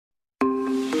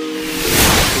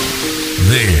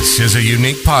This is a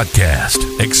unique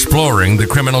podcast exploring the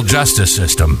criminal justice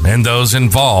system and those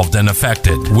involved and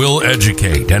affected. We'll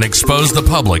educate and expose the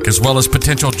public as well as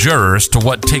potential jurors to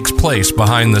what takes place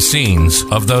behind the scenes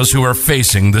of those who are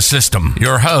facing the system.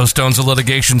 Your host owns a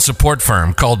litigation support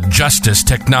firm called Justice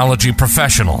Technology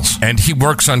Professionals, and he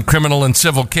works on criminal and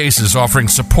civil cases offering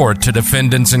support to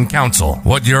defendants and counsel.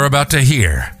 What you're about to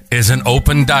hear is an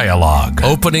open dialogue,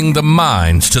 opening the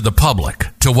minds to the public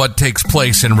to what takes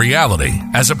place in reality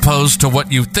as opposed to what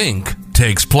you think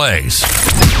takes place.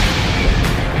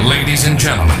 Ladies and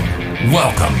gentlemen,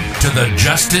 welcome to the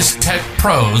Justice Tech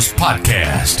Pros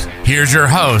podcast. Here's your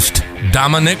host,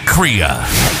 Dominic Crea.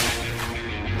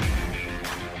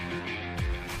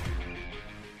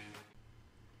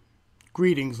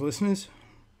 Greetings, listeners.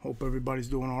 Hope everybody's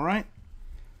doing all right.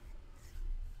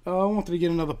 I wanted to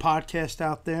get another podcast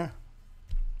out there.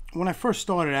 When I first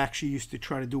started, I actually used to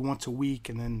try to do once a week,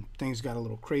 and then things got a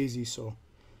little crazy, so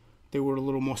they were a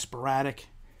little more sporadic.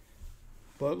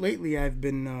 But lately, I've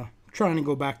been trying to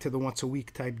go back to the once a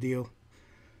week type deal.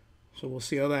 So we'll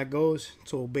see how that goes.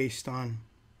 It's all based on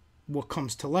what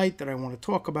comes to light that I want to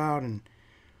talk about,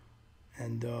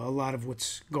 and a lot of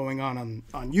what's going on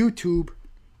YouTube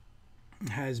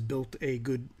has built a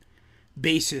good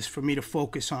basis for me to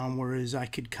focus on, whereas I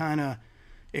could kind of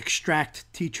extract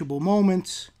teachable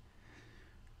moments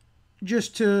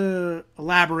just to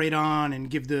elaborate on and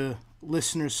give the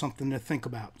listeners something to think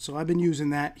about. So I've been using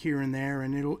that here and there,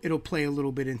 and it'll play a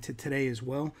little bit into today as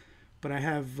well. But I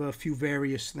have a few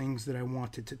various things that I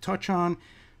wanted to touch on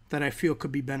that I feel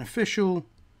could be beneficial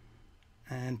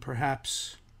and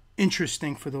perhaps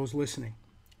interesting for those listening.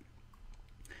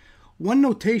 One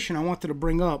notation I wanted to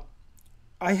bring up,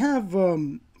 I have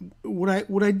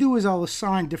what I do is I'll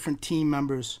assign different team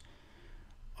members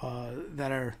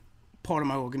that are part of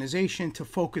my organization to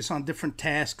focus on different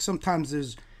tasks. Sometimes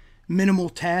there's minimal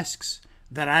tasks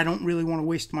that I don't really want to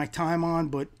waste my time on,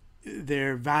 but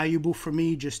they're valuable for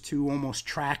me just to almost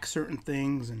track certain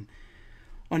things and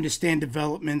understand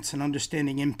developments and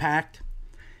understanding impact.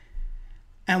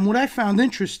 And what I found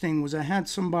interesting was I had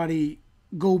somebody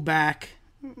go back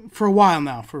for a while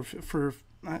now, for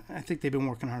I think they've been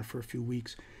working on it for a few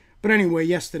weeks. But anyway,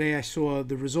 yesterday I saw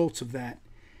the results of that,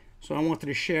 so I wanted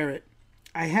to share it.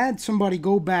 I had somebody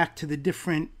go back to the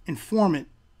different informant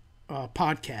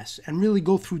podcasts and really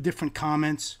go through different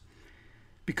comments,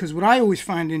 because what I always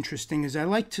find interesting is I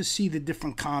like to see the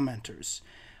different commenters.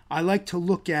 I like to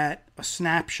look at a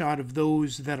snapshot of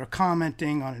those that are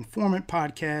commenting on informant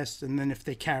podcasts, and then if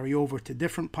they carry over to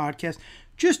different podcasts,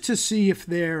 just to see if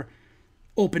they're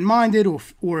open-minded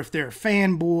or if they're a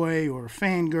fanboy or a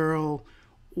fangirl,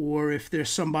 or if there's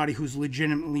somebody who's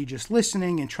legitimately just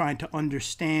listening and trying to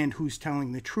understand who's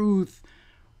telling the truth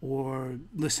or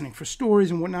listening for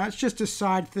stories and whatnot. It's just a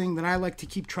side thing that I like to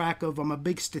keep track of. I'm a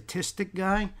big statistic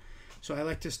guy, so I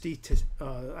like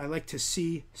to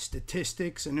see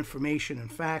statistics and information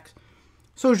and facts.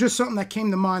 So it's just something that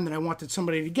came to mind that I wanted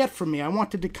somebody to get from me. I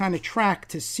wanted to kind of track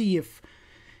to see if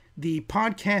the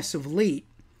podcasts of late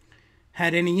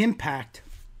had any impact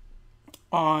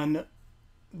on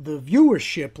the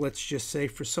viewership, let's just say,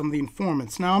 for some of the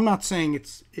informants. Now, I'm not saying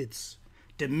it's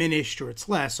diminished or it's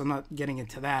less. I'm not getting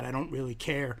into that. I don't really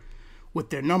care what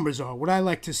their numbers are. What I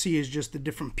like to see is just the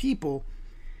different people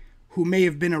who may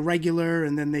have been a regular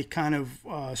and then they kind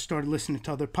of started listening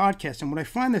to other podcasts. And what I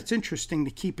find that's interesting,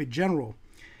 to keep it general,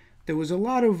 there was a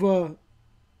lot of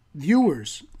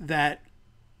viewers that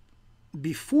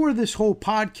before this whole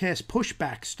podcast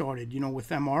pushback started, with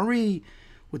MRE,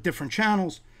 with different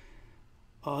channels,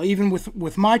 even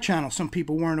with my channel, some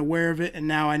people weren't aware of it, and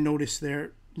now I notice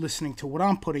they're listening to what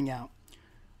I'm putting out.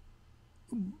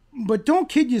 But don't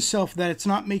kid yourself that it's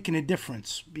not making a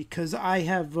difference, because I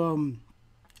have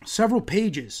several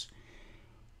pages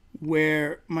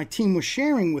where my team was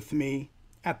sharing with me.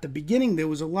 At the beginning, there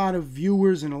was a lot of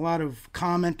viewers and a lot of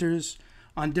commenters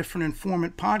on different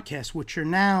informant podcasts, which are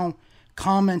now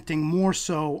commenting more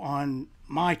so on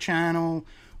my channel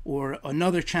or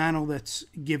another channel that's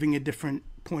giving a different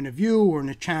point of view, or in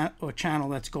a channel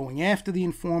that's going after the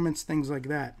informants, things like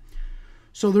that.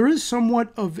 So there is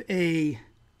somewhat of a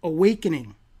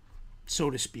awakening, so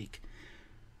to speak.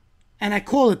 And I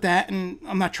call it that, and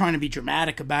I'm not trying to be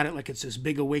dramatic about it like it's this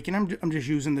big awakening. I'm just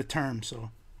using the term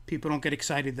so people don't get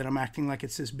excited that I'm acting like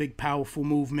it's this big, powerful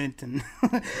movement. And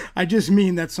I just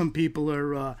mean that some people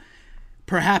are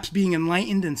perhaps being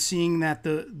enlightened and seeing that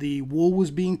the wool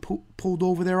was being pulled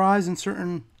over their eyes in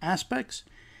certain aspects,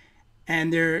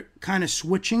 and they're kind of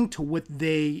switching to what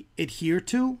they adhere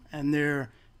to, and they're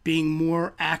being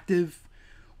more active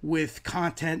with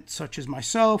content such as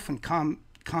myself and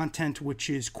content which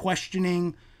is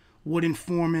questioning what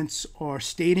informants are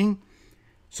stating.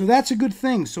 So that's a good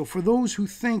thing. So for those who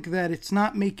think that it's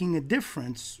not making a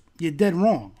difference, you're dead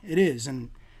wrong. It is. And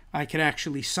I could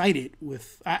actually cite it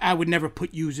with, I would never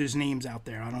put users' names out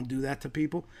there. I don't do that to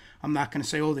people. I'm not going to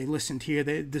say, oh, they listened here.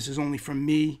 This is only from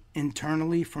me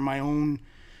internally, for my own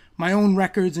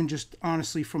records, and just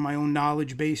honestly for my own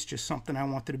knowledge base, just something I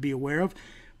wanted to be aware of.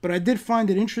 But I did find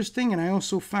it interesting, and I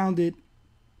also found it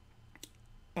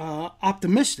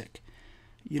optimistic.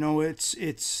 You know,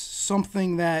 it's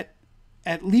something that,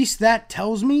 at least that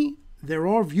tells me there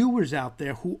are viewers out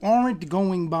there who aren't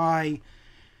going by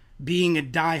being a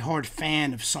diehard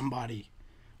fan of somebody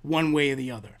one way or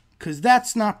the other. Because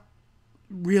that's not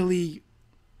really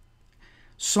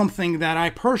something that I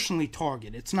personally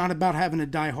target. It's not about having a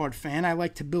diehard fan. I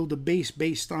like to build a base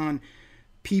based on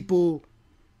people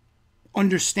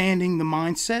understanding the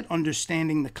mindset,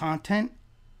 understanding the content,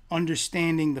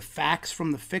 understanding the facts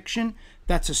from the fiction.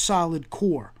 That's a solid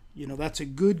core. You know, that's a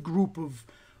good group of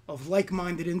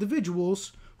like-minded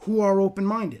individuals who are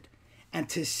open-minded. And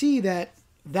to see that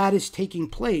is taking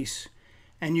place,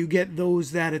 and you get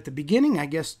those that at the beginning, I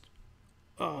guess,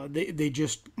 they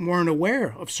just weren't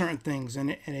aware of certain things,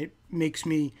 and it makes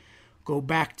me go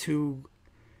back to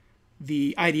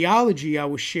the ideology I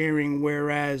was sharing,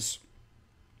 whereas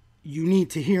you need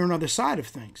to hear another side of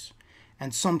things.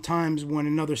 And sometimes when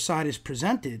another side is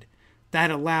presented,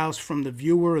 that allows from the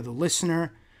viewer or the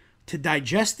listener to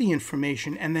digest the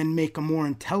information and then make a more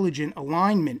intelligent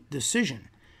alignment decision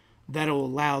that'll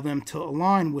allow them to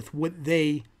align with what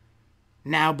they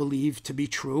now believe to be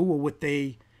true, or what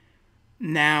they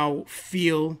now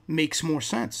feel makes more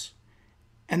sense.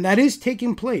 And that is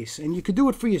taking place. And you could do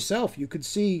it for yourself. You could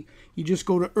see, you just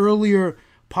go to earlier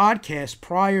podcasts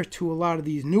prior to a lot of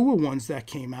these newer ones that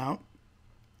came out,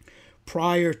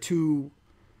 prior to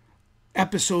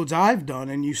episodes I've done,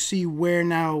 and you see where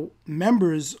now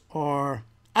members are,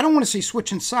 I don't want to say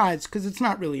switching sides, because it's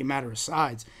not really a matter of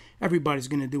sides. Everybody's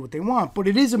going to do what they want, but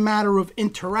it is a matter of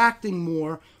interacting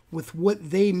more with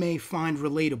what they may find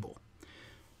relatable.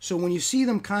 So when you see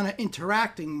them kind of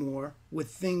interacting more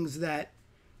with things that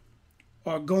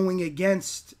are going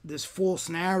against this false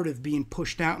narrative being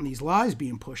pushed out and these lies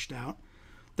being pushed out,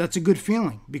 that's a good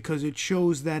feeling, because it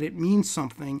shows that it means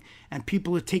something and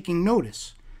people are taking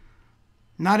notice.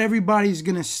 Not everybody's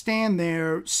going to stand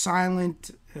there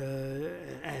silent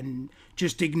and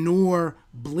just ignore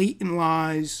blatant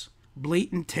lies,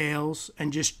 blatant tales,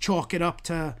 and just chalk it up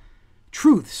to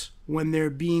truths when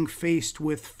they're being faced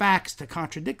with facts to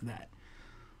contradict that.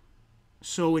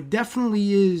 So it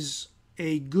definitely is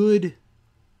a good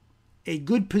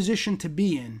position to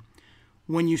be in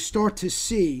when you start to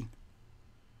see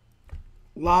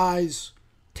lies,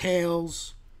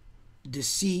 tales,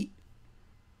 deceit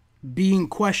being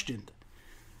questioned.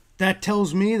 That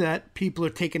tells me that people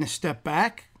are taking a step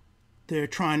back. They're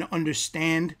trying to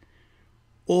understand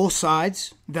all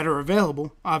sides that are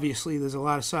available. Obviously, there's a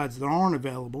lot of sides that aren't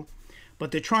available, but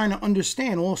they're trying to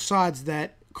understand all sides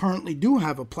that currently do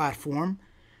have a platform,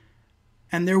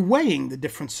 and they're weighing the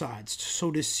different sides.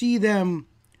 So to see them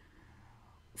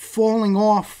falling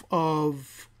off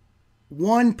of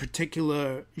one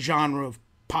particular genre of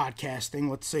podcasting,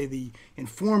 let's say the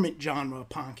informant genre of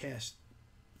podcasting,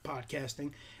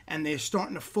 and they're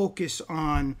starting to focus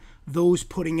on those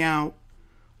putting out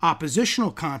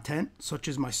oppositional content, such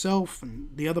as myself and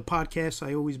the other podcasts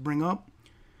I always bring up,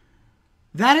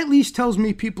 that at least tells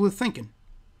me people are thinking.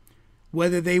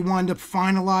 Whether they wind up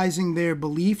finalizing their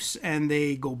beliefs and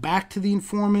they go back to the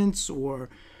informants, or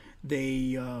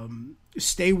they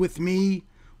stay with me,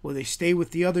 or they stay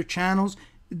with the other channels,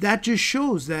 that just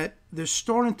shows that they're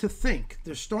starting to think.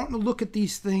 They're starting to look at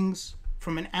these things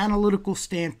from an analytical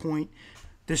standpoint.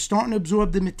 They're starting to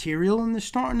absorb the material, and they're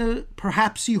starting to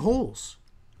perhaps see holes.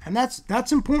 And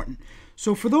that's important.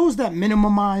 So for those that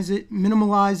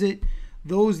minimalize it,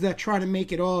 those that try to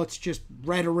make it all, it's just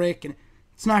rhetoric, and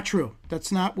it's not true.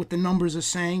 That's not what the numbers are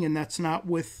saying, and that's not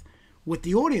what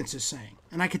the audience is saying.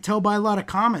 And I could tell by a lot of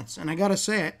comments. And I got to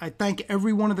say, I thank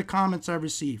every one of the comments I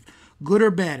received, good or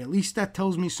bad. At least that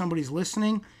tells me somebody's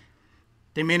listening.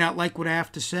 They may not like what I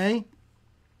have to say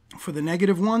for the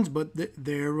negative ones, but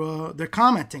they're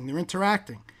commenting, they're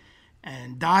interacting.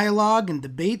 And dialogue and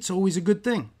debate's always a good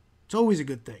thing. It's always a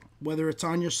good thing. Whether it's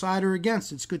on your side or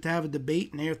against, it's good to have a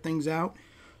debate and air things out.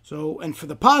 So, and for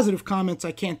the positive comments,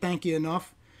 I can't thank you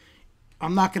enough.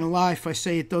 I'm not going to lie if I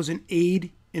say it doesn't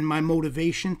aid in my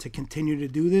motivation to continue to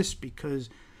do this,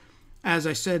 because, as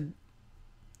I said,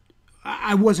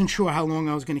 I wasn't sure how long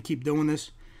I was going to keep doing this.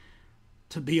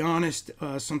 To be honest,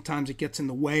 sometimes it gets in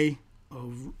the way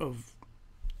of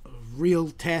real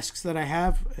tasks that I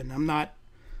have, and I'm not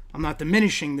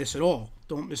diminishing this at all.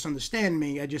 Don't misunderstand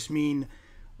me. I just mean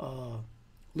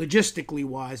logistically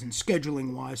wise and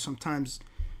scheduling wise. Sometimes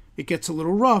it gets a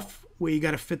little rough where you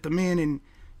got to fit them in and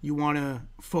you want to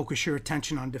focus your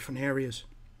attention on different areas.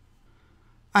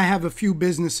 I have a few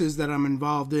businesses that I'm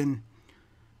involved in,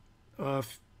 that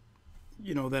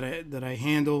I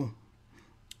handle.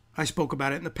 I spoke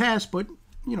about it in the past, but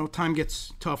time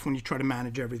gets tough when you try to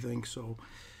manage everything. So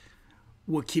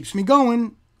what keeps me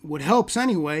going, what helps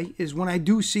anyway, is when I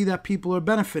do see that people are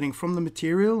benefiting from the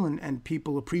material and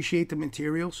people appreciate the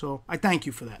material. So I thank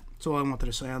you for that. That's all I wanted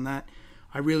to say on that.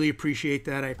 I really appreciate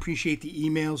that. I appreciate the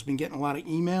emails. Been getting a lot of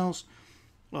emails,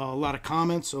 a lot of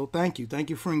comments. So thank you. Thank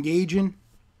you for engaging.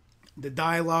 The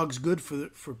dialogue's good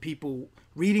for people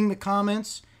reading the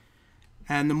comments.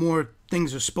 And the more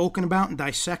things are spoken about and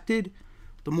dissected,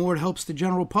 the more it helps the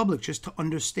general public just to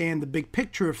understand the big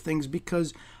picture of things,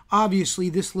 because obviously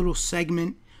this little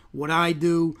segment, what I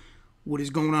do, what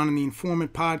is going on in the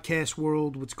Informant podcast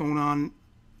world, what's going on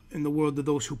in the world of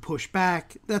those who push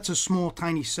back, that's a small,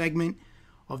 tiny segment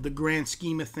of the grand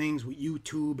scheme of things with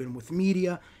YouTube and with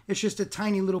media. It's just a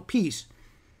tiny little piece.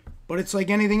 But it's like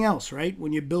anything else, right?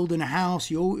 When you're building a house,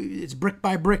 it's brick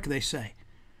by brick, they say.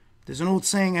 There's an old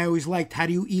saying I always liked: how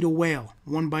do you eat a whale?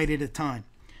 One bite at a time.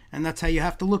 And that's how you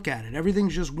have to look at it.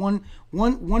 Everything's just one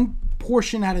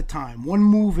portion at a time, one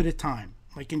move at a time,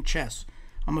 like in chess.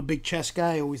 I'm a big chess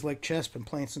guy. I always liked chess. Been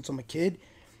playing since I'm a kid.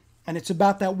 And it's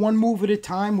about that one move at a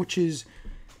time, which is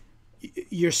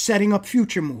you're setting up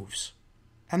future moves.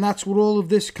 And that's what all of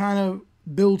this kind of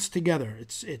builds together.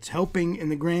 It's helping in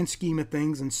the grand scheme of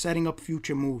things and setting up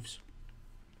future moves.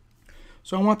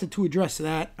 So I wanted to address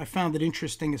that. I found it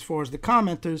interesting as far as the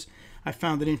commenters. I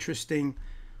found it interesting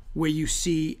where you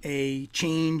see a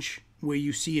change, where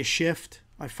you see a shift.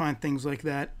 I find things like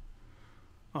that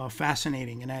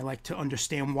fascinating, and I like to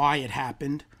understand why it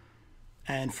happened.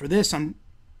 And for this, I'm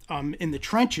in the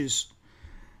trenches,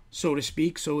 so to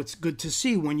speak, so it's good to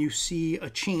see when you see a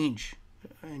change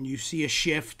and you see a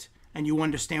shift and you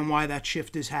understand why that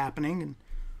shift is happening, and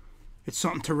it's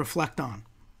something to reflect on.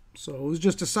 So it was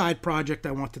just a side project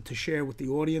I wanted to share with the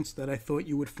audience that I thought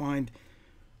you would find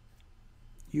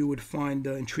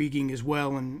intriguing as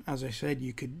well. And as I said,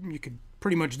 you could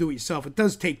pretty much do it yourself. It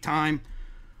does take time.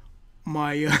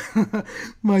 My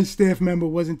my staff member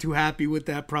wasn't too happy with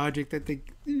that project. I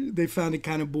think they found it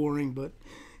kind of boring, but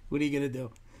what are you gonna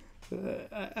do?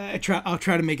 I'll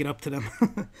try to make it up to them.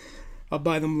 I'll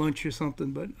buy them lunch or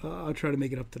something, but I'll try to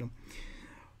make it up to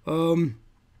them.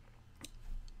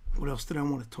 What else did I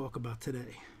want to talk about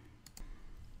today?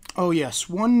 Oh, yes.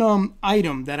 One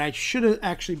item that I should have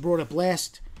actually brought up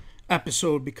last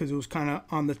episode because it was kind of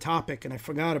on the topic and I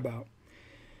forgot about.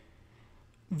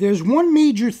 There's one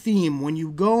major theme when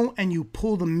you go and you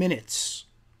pull the minutes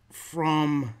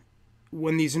from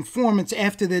when these informants,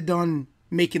 after they're done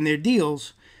making their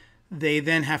deals, they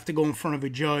then have to go in front of a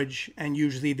judge, and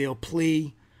usually they'll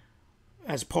plea.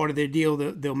 As part of their deal,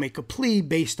 they'll make a plea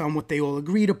based on what they all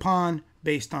agreed upon,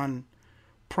 based on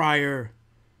prior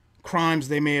crimes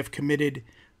they may have committed.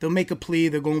 They'll make a plea,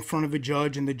 they'll go in front of a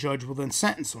judge, and the judge will then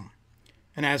sentence them.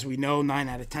 And as we know, 9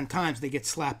 out of 10 times they get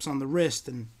slaps on the wrist,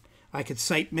 and I could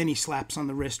cite many slaps on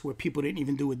the wrist where people didn't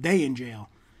even do a day in jail,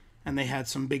 and they had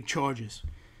some big charges.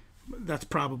 That's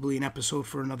probably an episode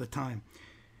for another time.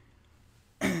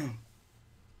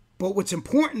 But what's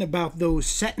important about those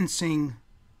sentencing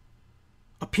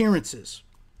appearances,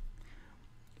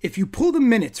 if you pull the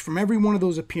minutes from every one of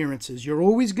those appearances, you're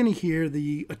always going to hear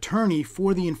the attorney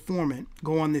for the informant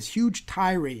go on this huge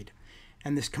tirade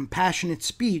and this compassionate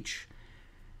speech,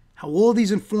 how all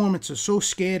these informants are so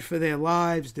scared for their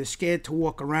lives, they're scared to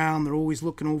walk around, they're always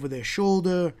looking over their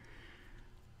shoulder.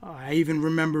 I even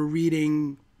remember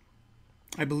reading,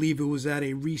 I believe it was at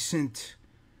a recent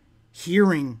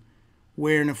hearing,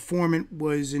 where an informant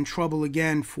was in trouble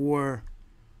again for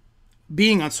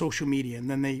being on social media, and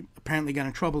then they apparently got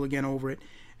in trouble again over it.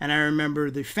 And I remember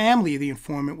the family of the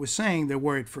informant was saying they're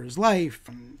worried for his life,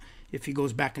 and if he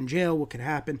goes back in jail, what could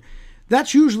happen?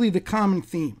 That's usually the common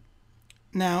theme.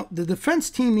 Now, the defense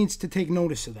team needs to take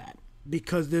notice of that,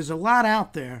 because there's a lot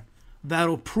out there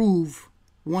that'll prove,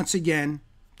 once again,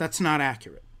 that's not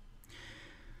accurate.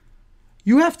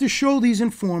 You have to show these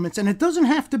informants, and it doesn't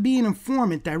have to be an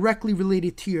informant directly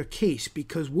related to your case,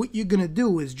 because what you're going to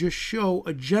do is just show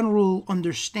a general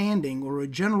understanding or a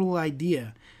general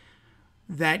idea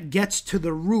that gets to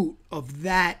the root of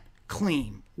that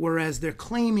claim, whereas they're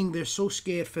claiming they're so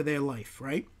scared for their life,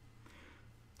 right?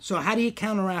 So how do you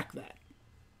counteract that?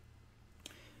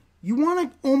 You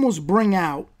want to almost bring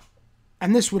out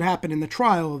and this would happen in the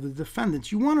trial of the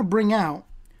defendants, you want to bring out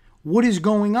what is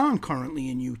going on currently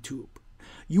in YouTube.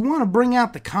 You want to bring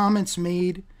out the comments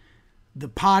made, the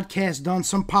podcast done.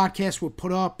 Some podcasts were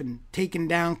put up and taken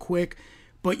down quick,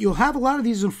 but you'll have a lot of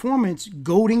these informants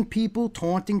goading people,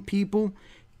 taunting people,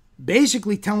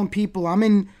 basically telling people, I'm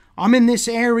in this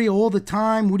area all the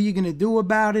time. What are you going to do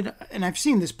about it? And I've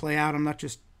seen this play out. I'm not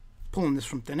just pulling this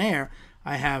from thin air.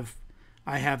 I have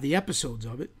the episodes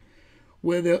of it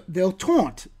where they'll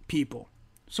taunt people.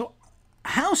 So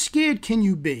how scared can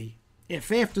you be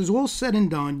if after it's all said and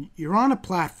done, you're on a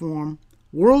platform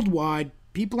worldwide,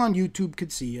 people on YouTube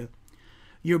could see you,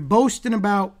 you're boasting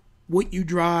about what you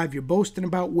drive, you're boasting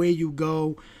about where you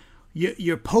go,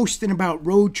 you're posting about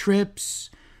road trips,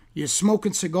 you're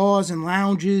smoking cigars in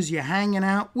lounges, you're hanging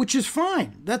out, which is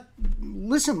fine.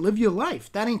 Listen, live your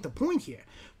life. That ain't the point here.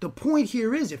 The point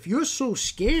here is if you're so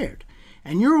scared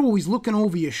and you're always looking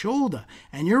over your shoulder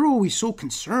and you're always so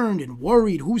concerned and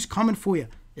worried who's coming for you,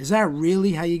 is that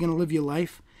really how you're going to live your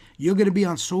life? You're going to be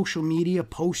on social media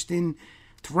posting,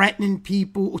 threatening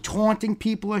people, taunting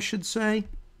people, I should say.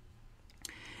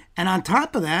 And on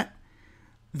top of that,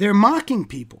 they're mocking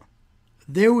people.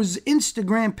 There was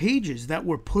Instagram pages that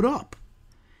were put up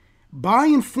by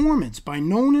informants, by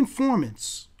known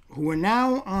informants who are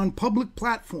now on public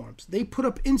platforms. They put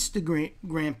up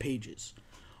Instagram pages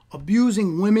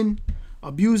abusing women,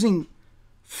 abusing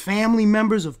family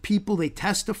members of people they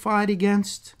testified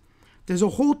against. There's a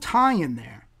whole tie in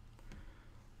there.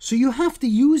 So you have to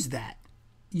use that.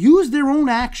 Use their own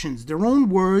actions, their own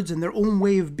words, and their own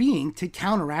way of being to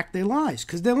counteract their lies.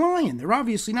 Because they're lying. They're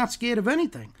obviously not scared of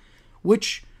anything,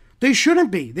 which they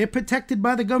shouldn't be. They're protected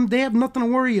by the government. They have nothing to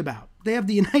worry about. They have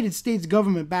the United States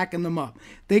government backing them up.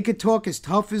 They could talk as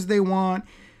tough as they want.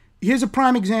 Here's a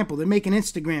prime example. They're making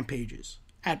Instagram pages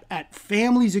at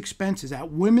families' expenses,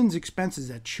 at women's expenses,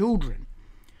 at children,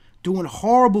 doing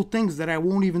horrible things that I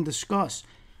won't even discuss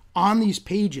on these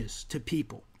pages to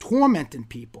people, tormenting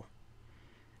people.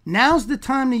 Now's the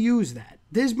time to use that.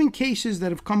 There's been cases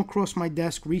that have come across my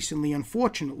desk recently,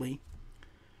 unfortunately,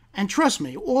 and trust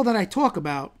me, all that I talk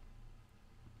about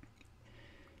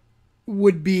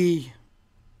would be,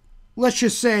 let's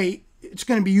just say, it's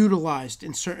going to be utilized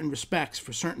in certain respects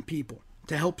for certain people,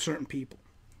 to help certain people.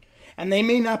 And they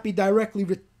may not be directly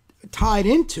tied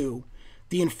into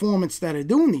the informants that are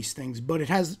doing these things, but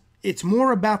it's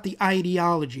more about the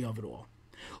ideology of it all.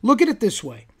 Look at it this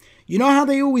way. You know how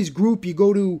they always group,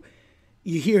 you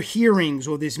hear hearings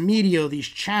or this media, these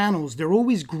channels, they're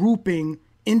always grouping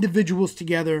individuals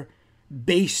together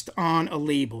based on a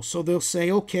label. So they'll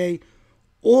say, okay,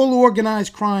 all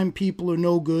organized crime people are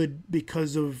no good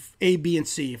because of A, B, and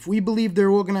C. If we believe they're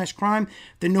organized crime,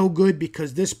 they're no good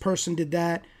because this person did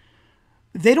that.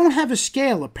 They don't have a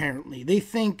scale, apparently. They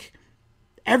think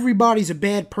everybody's a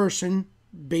bad person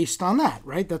based on that,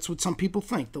 right? That's what some people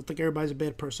think. They'll think everybody's a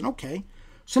bad person. Okay.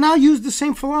 So now use the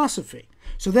same philosophy.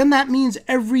 So then that means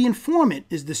every informant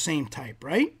is the same type,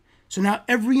 right? So now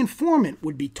every informant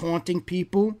would be taunting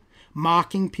people,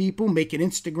 mocking people, making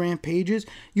Instagram pages.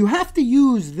 You have to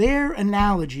use their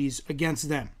analogies against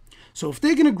them. So if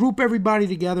they're going to group everybody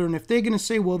together and if they're going to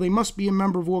say, well, they must be a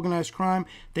member of organized crime,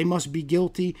 they must be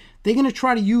guilty, they're going to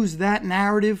try to use that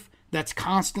narrative that's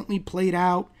constantly played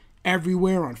out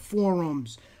everywhere on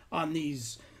forums, on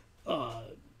these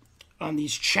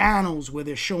channels where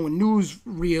they're showing news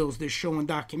reels, they're showing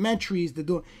documentaries, they're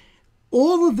doing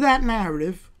all of that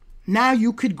narrative. Now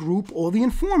you could group all the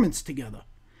informants together.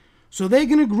 So they're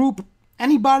going to group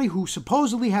anybody who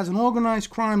supposedly has an organized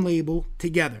crime label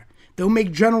together. They'll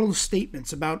make general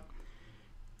statements about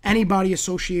anybody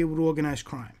associated with organized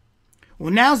crime.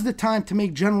 Well, now's the time to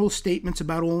make general statements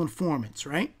about all informants,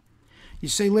 right? You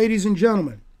say, ladies and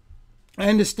gentlemen, I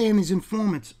understand these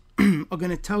informants are going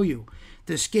to tell you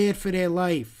they're scared for their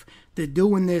life. They're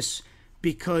doing this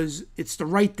because it's the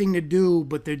right thing to do,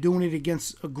 but they're doing it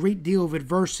against a great deal of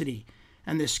adversity,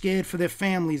 and they're scared for their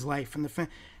family's life.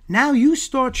 Now you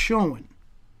start showing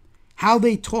how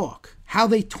they talk, how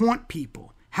they taunt people,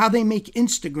 how they make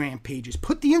Instagram pages.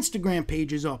 Put the Instagram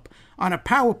pages up on a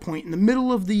PowerPoint in the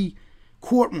middle of the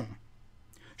courtroom.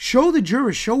 Show the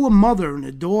jurors, show a mother and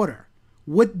a daughter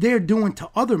what they're doing to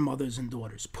other mothers and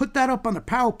daughters. Put that up on the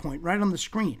PowerPoint right on the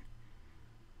screen.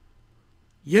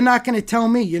 You're not going to tell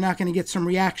me you're not going to get some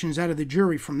reactions out of the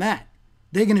jury from that.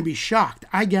 They're going to be shocked.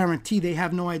 I guarantee they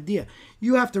have no idea.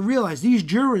 You have to realize these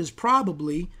jurors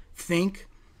probably think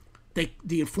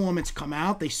the informants come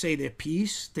out, they say their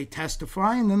piece, they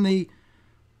testify, and then they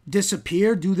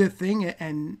disappear, do their thing,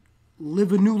 and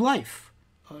live a new life,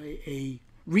 a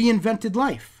reinvented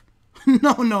life.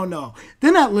 No.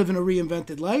 They're not living a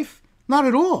reinvented life. Not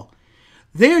at all.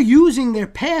 They're using their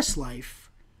past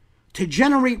life to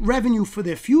generate revenue for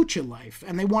their future life,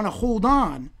 and they want to hold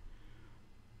on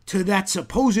to that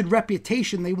supposed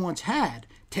reputation they once had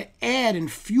to add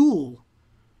and fuel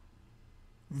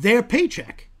their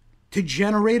paycheck to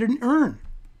generate and earn.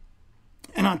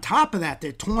 And on top of that,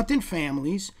 they're taunting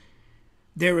families,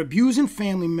 they're abusing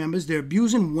family members, they're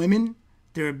abusing women,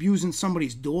 they're abusing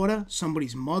somebody's daughter,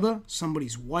 somebody's mother,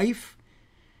 somebody's wife.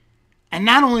 And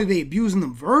not only are they abusing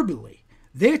them verbally,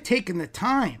 they're taking the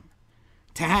time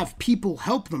to have people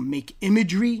help them make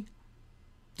imagery,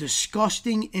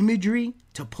 disgusting imagery,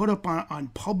 to put up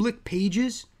on public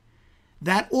pages.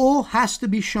 That all has to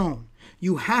be shown.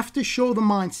 You have to show the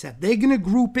mindset. They're going to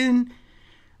group in,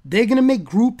 they're going to make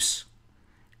groups,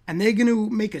 and they're going to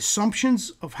make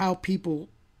assumptions of how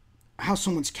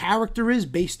someone's character is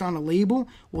based on a label.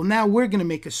 Well, now we're going to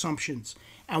make assumptions,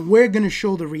 and we're going to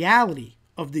show the reality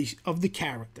of the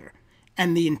character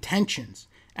and the intentions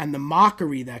and the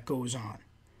mockery that goes on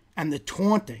and the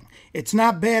taunting. It's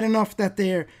not bad enough that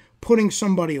they're putting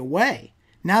somebody away.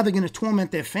 Now they're going to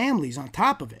torment their families on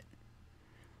top of it.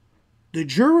 The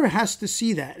juror has to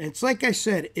see that. And it's like I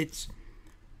said, it's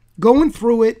going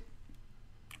through it,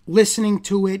 listening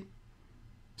to it,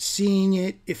 seeing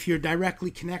it. If you're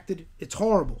directly connected, it's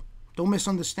horrible. Don't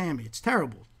misunderstand me. It's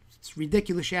terrible. It's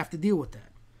ridiculous you have to deal with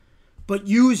that. But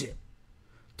use it.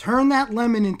 Turn that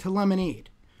lemon into lemonade.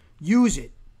 Use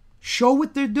it. Show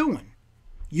what they're doing.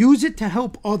 Use it to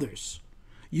help others.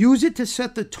 Use it to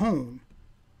set the tone,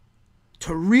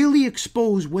 to really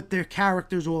expose what their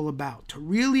character's all about, to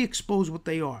really expose what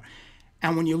they are.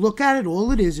 And when you look at it,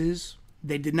 all it is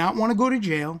they did not want to go to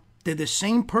jail. They're the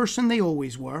same person they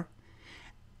always were.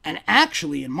 And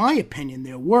actually, in my opinion,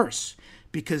 they're worse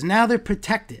because now they're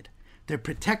protected. They're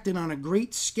protected on a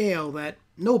great scale that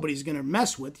nobody's going to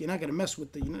mess with. You're not going to mess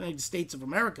with the United States of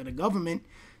America, the government.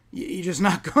 You're just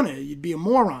not going to. You'd be a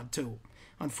moron too.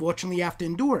 Unfortunately, you have to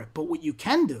endure it. But what you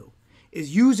can do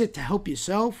is use it to help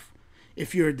yourself.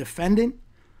 If you're a defendant,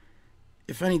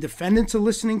 if any defendants are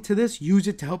listening to this, use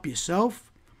it to help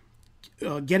yourself.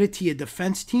 Get it to your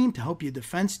defense team to help your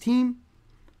defense team.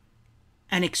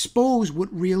 And expose what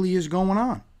really is going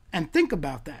on. And think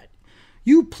about that.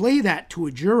 You play that to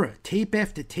a juror, tape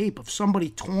after tape of somebody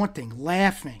taunting,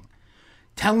 laughing,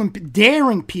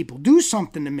 daring people, do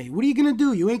something to me. What are you going to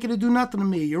do? You ain't going to do nothing to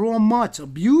me. You're all mutts,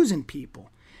 abusing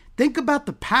people. Think about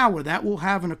the power that will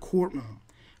have in a courtroom,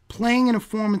 playing an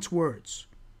informant's words.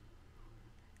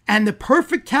 And the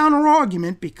perfect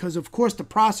counter-argument, because of course the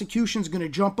prosecution's going to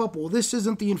jump up, well, this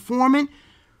isn't the informant.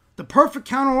 The perfect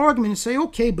counter-argument is say,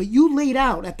 okay, but you laid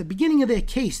out, at the beginning of their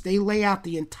case, they lay out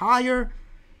the entire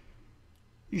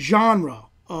genre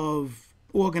of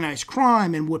organized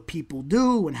crime and what people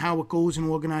do and how it goes in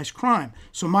organized crime.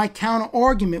 So my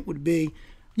counter-argument would be,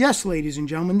 yes, ladies and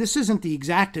gentlemen, this isn't the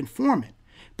exact informant,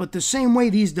 but the same way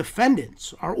these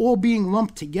defendants are all being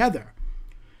lumped together.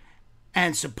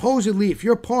 And supposedly, if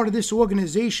you're part of this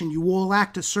organization, you all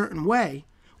act a certain way.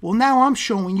 Well, now I'm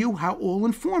showing you how all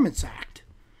informants act.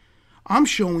 I'm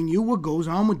showing you what goes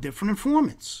on with different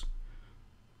informants.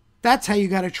 That's how you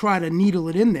got to try to needle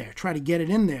it in there, try to get it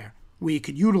in there, where you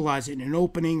could utilize it in an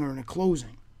opening or in a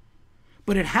closing.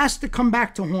 But it has to come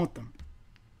back to haunt them.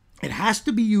 It has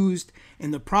to be used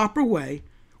in the proper way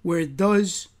where it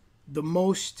does the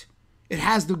most, it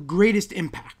has the greatest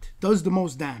impact, does the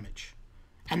most damage.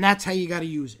 And that's how you got to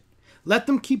use it. Let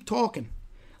them keep talking.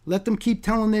 Let them keep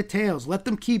telling their tales. Let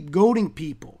them keep goading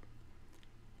people.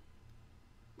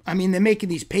 I mean, they're making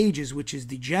these pages, which is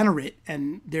degenerate,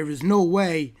 and there is no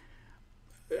way.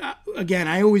 Again,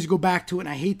 I always go back to it, and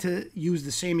I hate to use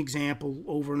the same example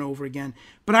over and over again.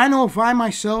 But I know if I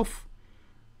myself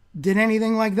did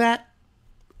anything like that,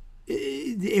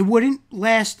 it wouldn't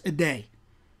last a day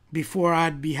before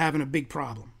I'd be having a big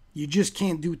problem. You just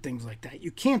can't do things like that.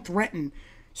 You can't threaten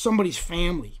somebody's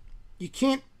family. You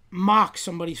can't mock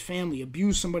somebody's family,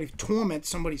 abuse somebody, torment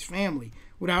somebody's family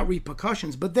without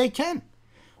repercussions. But they can.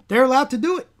 They're allowed to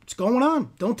do it. It's going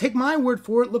on. Don't take my word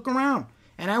for it. Look around.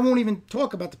 And I won't even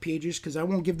talk about the pages because I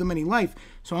won't give them any life.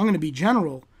 So I'm going to be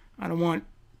general. I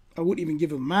wouldn't even give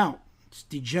them out. It's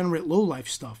degenerate, low-life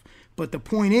stuff. But the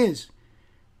point is,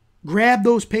 grab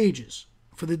those pages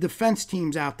for the defense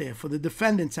teams out there, for the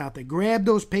defendants out there. Grab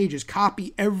those pages.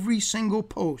 Copy every single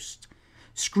post.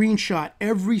 Screenshot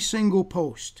every single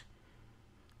post.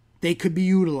 They could be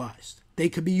utilized. They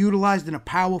could be utilized in a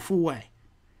powerful way.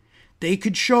 They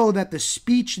could show that the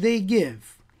speech they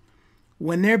give,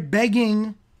 when they're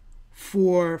begging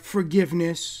for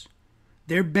forgiveness,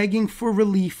 they're begging for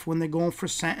relief when they're going for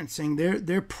sentencing,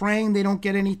 they're praying they don't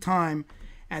get any time,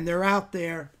 and they're out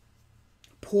there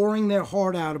pouring their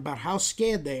heart out about how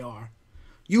scared they are,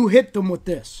 you hit them with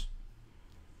this.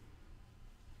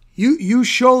 You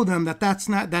show them that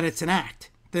it's an act.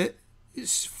 That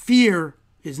fear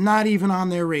is not even on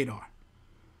their radar.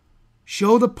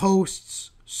 Show the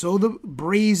posts, show the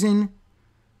brazen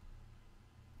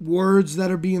words that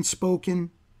are being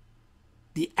spoken,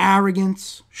 the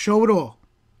arrogance, show it all.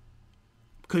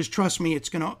 Because trust me, it's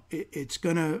gonna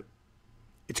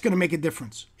make a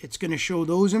difference. It's gonna show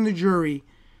those in the jury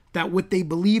that what they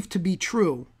believe to be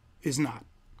true is not.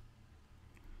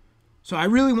 So I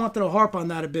really wanted to harp on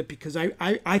that a bit because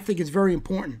I think it's very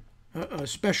important,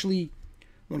 especially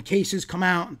when cases come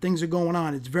out and things are going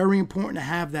on. It's very important to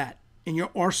have that in your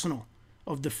arsenal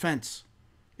of defense.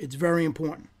 It's very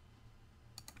important.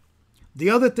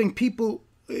 The other thing,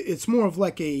 it's more of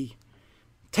like a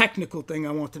technical thing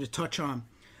I wanted to touch on.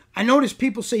 I notice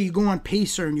people say you go on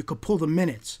Pacer and you could pull the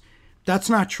minutes. That's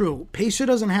not true. Pacer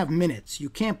doesn't have minutes. You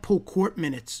can't pull court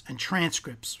minutes and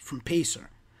transcripts from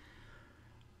Pacer.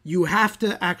 You have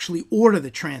to actually order the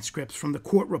transcripts from the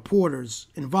court reporters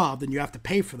involved, and you have to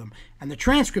pay for them. And the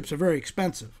transcripts are very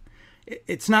expensive.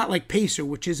 It's not like Pacer,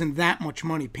 which isn't that much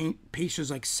money.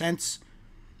 Pacer's like cents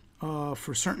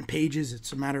for certain pages.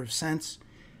 It's a matter of cents.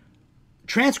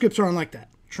 Transcripts aren't like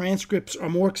that. Transcripts are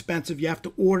more expensive. You have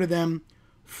to order them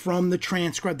from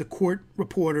the court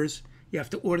reporters. You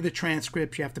have to order the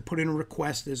transcripts. You have to put in a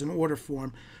request. There's an order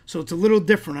form. So it's a little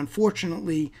different.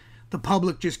 Unfortunately, the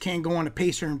public just can't go on a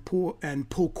Pacer and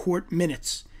pull court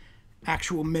minutes,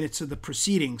 actual minutes of the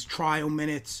proceedings, trial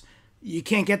minutes. You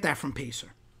can't get that from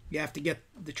Pacer. You have to get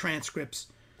the transcripts.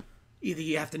 Either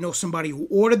you have to know somebody who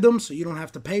ordered them so you don't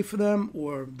have to pay for them,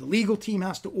 or the legal team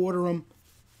has to order them.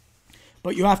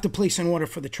 But you have to place an order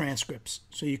for the transcripts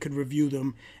so you could review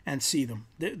them and see them.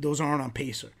 Those aren't on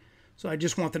Pacer. So I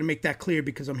just wanted to make that clear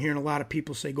because I'm hearing a lot of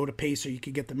people say go to Pacer, you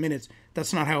could get the minutes.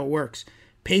 That's not how it works.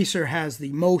 Pacer has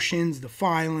the motions, the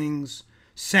filings,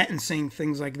 sentencing,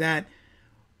 things like that.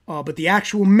 But the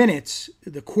actual minutes,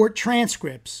 the court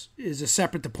transcripts, is a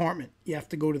separate department. You have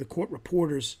to go to the court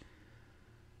reporters.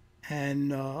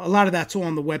 And a lot of that's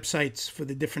on the websites for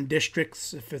the different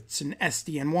districts. If it's an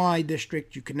SDNY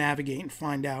district, you can navigate and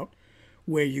find out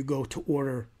where you go to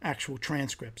order actual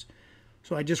transcripts.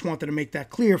 So I just wanted to make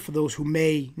that clear for those who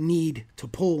may need to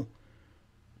pull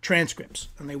transcripts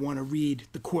and they want to read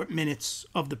the court minutes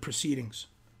of the proceedings.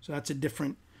 So that's a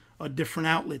different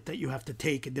outlet that you have to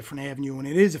take, a different avenue, and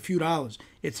it is a few dollars.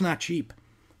 It's not cheap.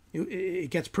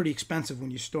 It gets pretty expensive when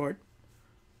you start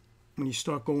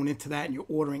going into that and you're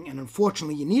ordering, and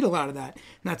unfortunately you need a lot of that,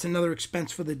 and that's another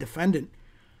expense for the defendant.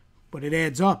 But it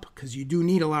adds up because you do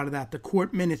need a lot of that. The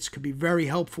court minutes could be very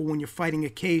helpful when you're fighting a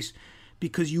case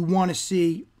because you want to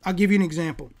see. I'll give you an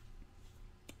example.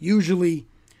 Usually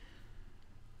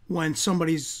when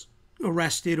somebody's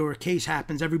arrested or a case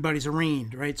happens, everybody's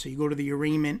arraigned, right? So you go to the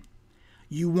arraignment.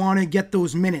 You want to get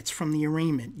those minutes from the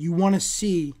arraignment. You want to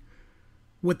see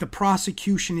what the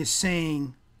prosecution is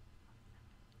saying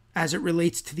as it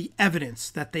relates to the evidence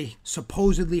that they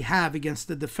supposedly have against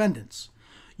the defendants.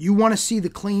 You want to see the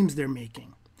claims they're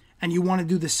making. And you want to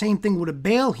do the same thing with a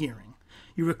bail hearing.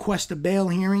 You request a bail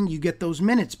hearing, you get those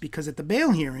minutes, because at the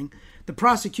bail hearing, the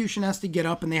prosecution has to get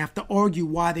up and they have to argue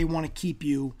why they want to keep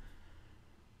you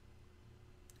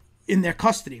in their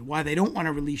custody, why they don't want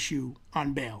to release you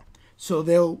on bail. So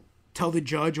they'll tell the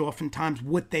judge oftentimes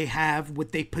what they have,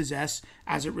 what they possess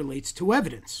as it relates to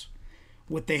evidence,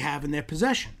 what they have in their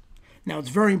possession. Now, it's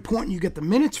very important you get the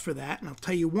minutes for that, and I'll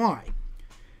tell you why.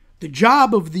 The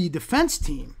job of the defense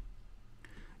team,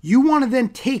 you want to then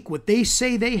take what they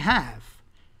say they have,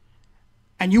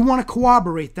 and you want to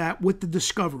corroborate that with the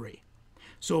discovery.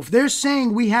 So if they're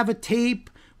saying we have a tape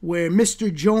where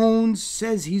Mr. Jones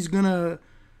says he's going to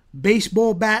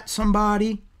baseball bat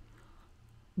somebody,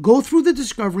 go through the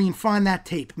discovery and find that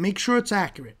tape. Make sure it's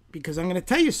accurate, because I'm going to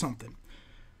tell you something.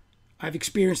 I've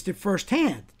experienced it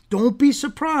firsthand. Don't be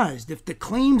surprised if the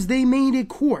claims they made in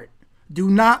court do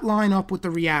not line up with the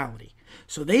reality.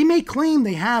 So they may claim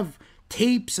they have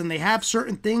tapes and they have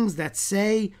certain things that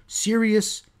say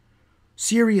serious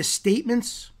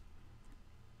statements,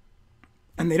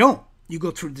 and they don't. You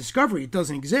go through the discovery, it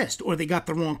doesn't exist, or they got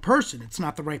the wrong person, it's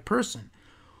not the right person.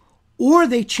 Or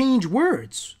they change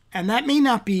words, and that may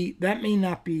not be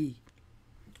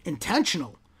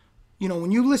intentional. You know,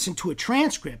 when you listen to a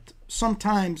transcript,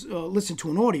 sometimes listen to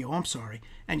an audio,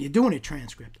 and you're doing a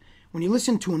transcript. When you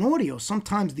listen to an audio,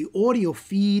 sometimes the audio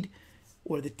feed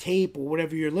or the tape or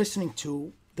whatever you're listening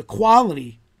to, the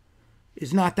quality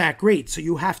is not that great. So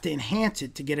you have to enhance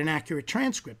it to get an accurate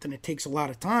transcript, and it takes a lot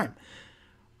of time.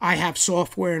 I have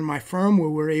software in my firm where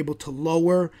we're able to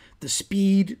lower the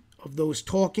speed of those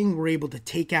talking. We're able to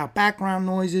take out background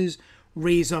noises,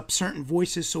 raise up certain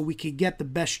voices so we could get the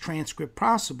best transcript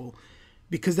possible,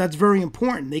 because that's very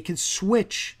important. They can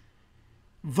switch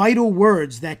vital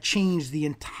words that change the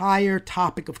entire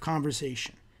topic of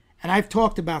conversation. And I've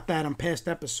talked about that on past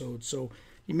episodes, so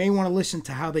you may want to listen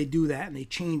to how they do that, and they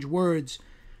change words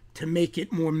to make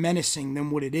it more menacing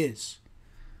than what it is.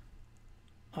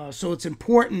 So it's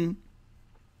important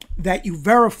that you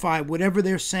verify whatever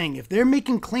they're saying. If they're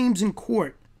making claims in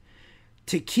court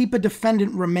to keep a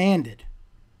defendant remanded,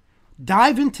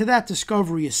 dive into that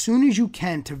discovery as soon as you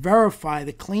can to verify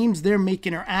the claims they're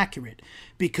making are accurate,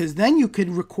 because then you could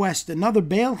request another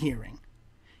bail hearing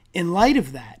in light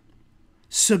of that,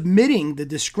 submitting the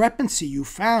discrepancy you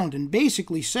found and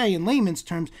basically say in layman's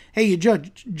terms, hey,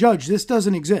 judge, this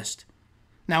doesn't exist.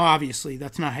 Now, obviously,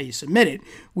 that's not how you submit it.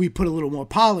 We put a little more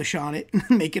polish on it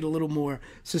and make it a little more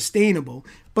sustainable.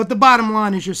 But the bottom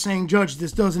line is you're saying, Judge,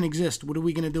 this doesn't exist. What are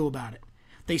we going to do about it?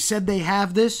 They said they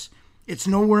have this. It's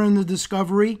nowhere in the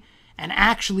discovery. And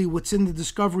actually, what's in the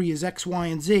discovery is X, Y,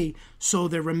 and Z. So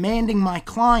they're remanding my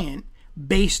client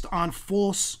based on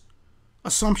false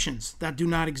assumptions that do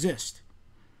not exist.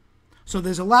 So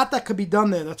there's a lot that could be done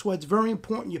there. That's why it's very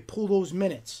important you pull those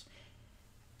minutes.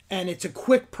 And it's a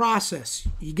quick process.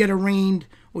 You get arraigned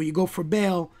or you go for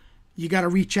bail, you got to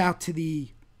reach out to the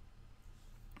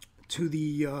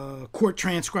court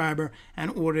transcriber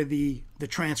and order the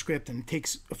transcript, and it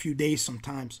takes a few days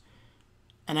sometimes.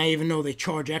 And I even know they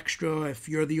charge extra if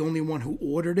you're the only one who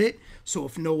ordered it. So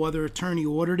if no other attorney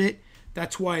ordered it,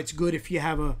 that's why it's good if you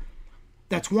have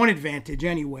that's one advantage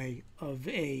anyway of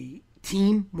a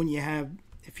team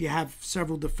if you have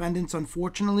several defendants,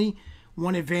 unfortunately.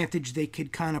 One advantage, they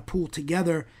could kind of pool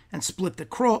together and split the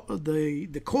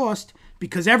cost,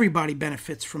 because everybody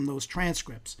benefits from those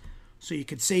transcripts. So you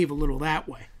could save a little that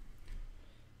way.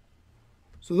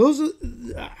 So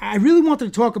I really wanted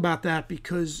to talk about that,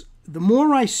 because the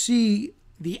more I see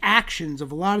the actions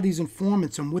of a lot of these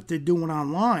informants and what they're doing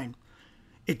online,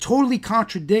 it totally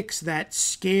contradicts that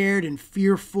scared and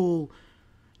fearful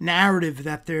narrative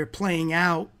that they're playing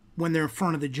out when they're in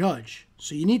front of the judge.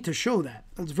 So you need to show that.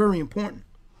 That's very important.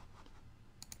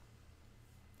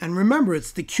 And remember,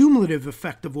 it's the cumulative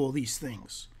effect of all these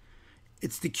things.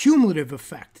 It's the cumulative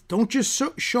effect. Don't just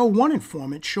show one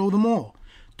informant, show them all.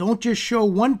 Don't just show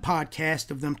one podcast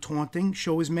of them taunting,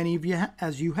 show as many of you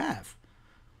as you have.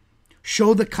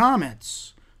 Show the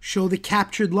comments. Show the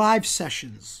captured live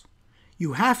sessions.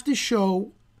 You have to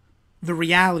show the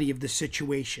reality of the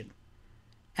situation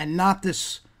and not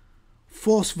this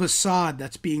false facade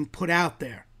that's being put out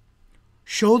there.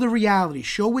 Show the reality.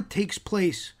 Show what takes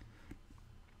place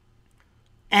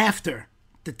after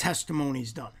the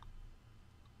testimony's done.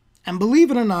 And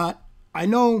believe it or not, I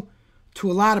know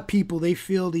to a lot of people, they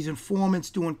feel these informants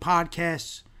doing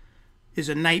podcasts is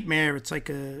a nightmare. It's like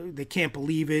they can't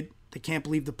believe it. They can't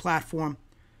believe the platform.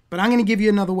 But I'm going to give you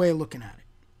another way of looking at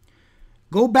it.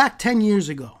 Go back 10 years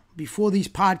ago, before these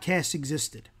podcasts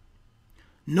existed.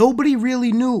 Nobody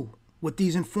really knew what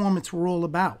these informants were all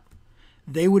about.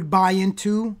 They would buy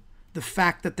into the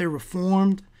fact that they're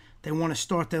reformed, they want to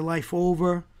start their life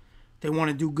over, they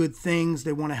want to do good things,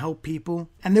 they want to help people,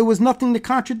 and there was nothing to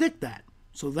contradict that.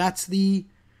 So that's the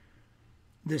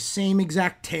same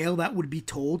exact tale that would be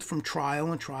told from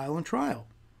trial and trial and trial.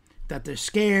 That they're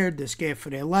scared for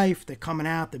their life, they're coming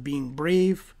out, they're being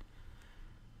brave.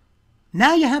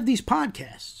 Now you have these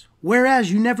podcasts,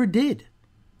 whereas you never did.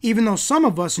 Even though some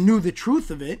of us knew the truth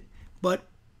of it, but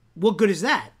what good is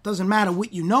that? Doesn't matter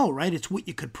what you know, right? It's what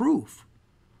you could prove.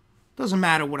 Doesn't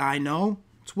matter what I know.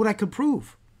 It's what I could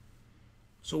prove.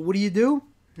 So what do?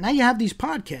 Now you have these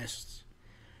podcasts.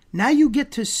 Now you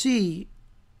get to see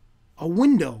a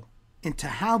window into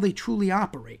how they truly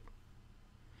operate.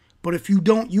 But if you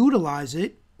don't utilize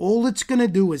it, all it's going to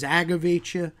do is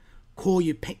aggravate you, cause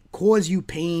you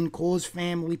pain, cause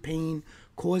family pain,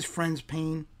 cause friends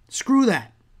pain. Screw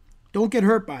that. Don't get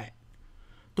hurt by it.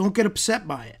 Don't get upset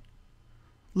by it.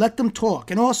 Let them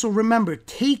talk. And also remember,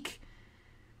 take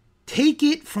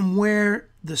it from where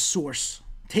the source.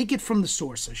 Take it from the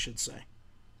source, I should say.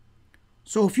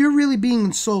 So if you're really being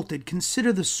insulted,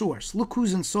 consider the source. Look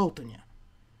who's insulting you.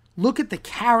 Look at the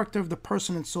character of the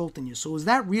person insulting you. So is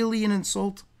that really an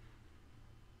insult?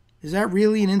 Is that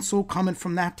really an insult coming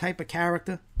from that type of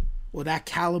character? Or that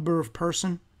caliber of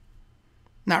person?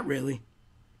 Not really.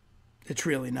 It's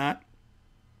really not.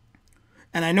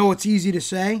 And I know it's easy to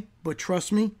say, but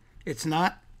trust me, it's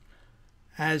not.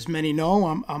 As many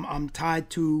know, I'm tied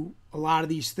to a lot of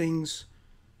these things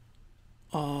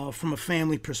from a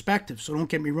family perspective. So don't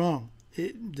get me wrong.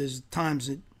 There's times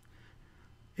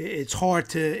it's hard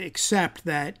to accept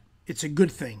that it's a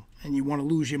good thing, and you want to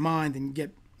lose your mind and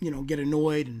get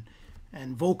annoyed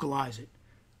and vocalize it.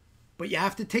 But you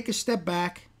have to take a step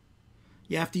back.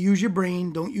 You have to use your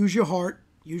brain. Don't use your heart.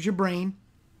 Use your brain.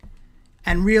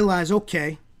 And realize,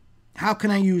 okay, how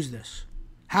can I use this?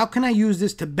 How can I use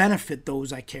this to benefit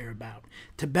those I care about,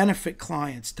 to benefit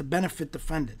clients, to benefit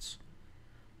defendants?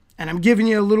 And I'm giving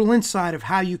you a little insight of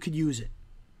how you could use it.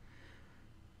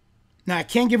 Now, I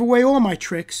can't give away all my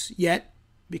tricks yet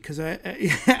because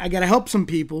I got to help some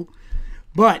people.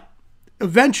 But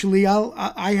eventually,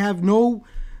 I have no...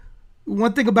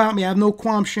 One thing about me, I have no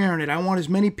qualm sharing it. I want as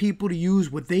many people to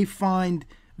use what they find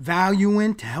value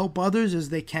in to help others as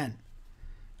they can.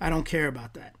 I don't care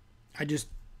about that.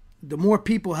 The more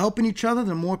people helping each other,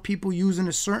 the more people using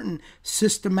a certain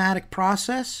systematic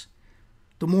process,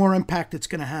 the more impact it's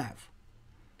going to have.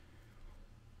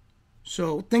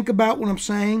 So think about what I'm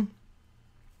saying.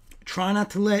 Try not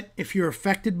to let, if you're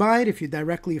affected by it, if you're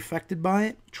directly affected by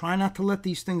it, try not to let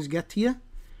these things get to you.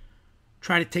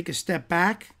 Try to take a step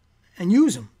back and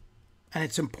use them. And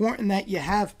it's important that you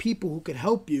have people who could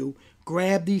help you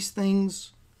grab these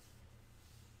things.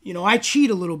 You know, I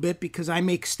cheat a little bit because I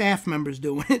make staff members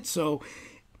doing it, so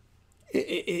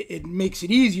it makes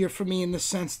it easier for me in the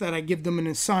sense that I give them an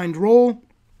assigned role.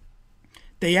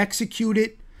 They execute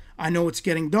it. I know it's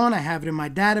getting done. I have it in my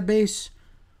database.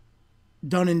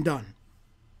 Done and done.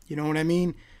 You know what I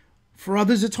mean? For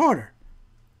others, it's harder.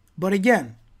 But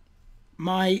again,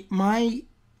 my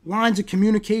lines of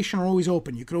communication are always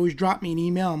open. You could always drop me an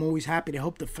email. I'm always happy to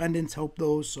help defendants, help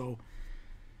those. So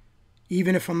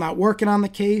even if I'm not working on the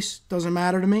case, doesn't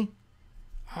matter to me.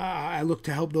 I look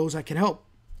to help those I can help.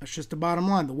 That's just the bottom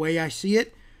line. The way I see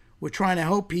it, we're trying to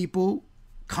help people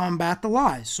combat the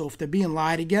lies. So if they're being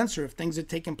lied against or if things are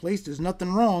taking place, there's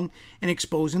nothing wrong in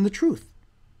exposing the truth.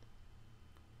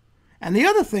 And the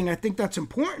other thing I think that's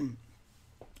important,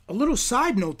 a little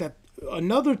side note, that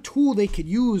another tool they could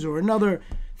use, or another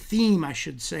theme, I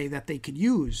should say, that they could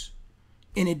use,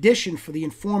 in addition for the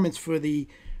informants for the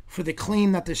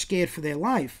claim that they're scared for their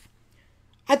life,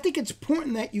 I think it's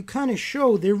important that you kind of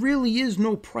show there really is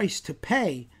no price to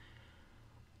pay,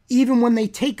 even when they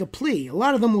take a plea. A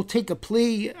lot of them will take a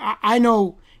plea. I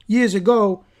know years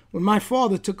ago when my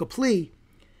father took a plea,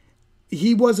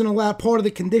 he wasn't allowed, part of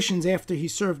the conditions after he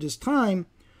served his time,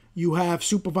 you have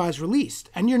supervised release.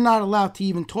 And you're not allowed to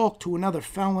even talk to another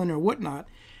felon or whatnot.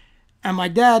 And my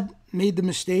dad made the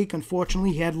mistake,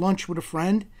 unfortunately. He had lunch with a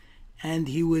friend, and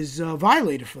he was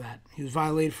violated for that. He was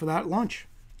violated for that lunch.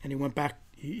 And he went back,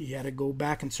 he had to go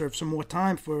back and serve some more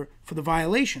time for the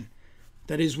violation.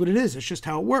 That is what it is. It's just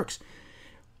how it works.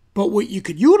 But what you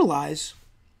could utilize,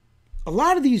 a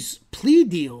lot of these plea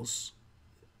deals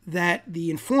that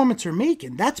the informants are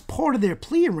making, that's part of their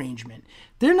plea arrangement.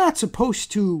 They're not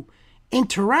supposed to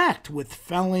interact with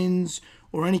felons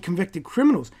or any convicted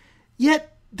criminals.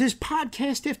 Yet there's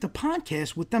podcast after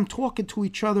podcast with them talking to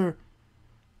each other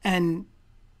and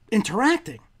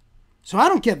interacting. So I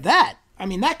don't get that. I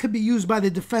mean, that could be used by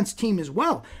the defense team as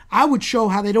well. I would show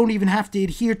how they don't even have to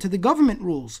adhere to the government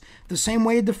rules the same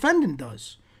way a defendant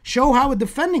does. Show how a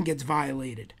defendant gets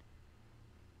violated.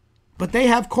 But they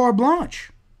have carte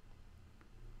blanche.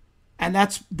 And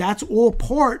that's all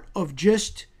part of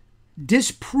just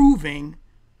disproving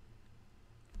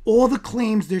all the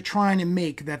claims they're trying to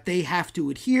make that they have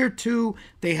to adhere to,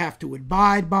 they have to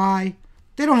abide by.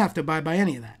 They don't have to abide by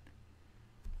any of that.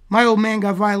 My old man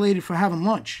got violated for having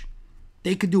lunch.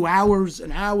 They could do hours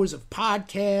and hours of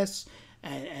podcasts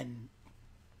and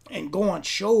go on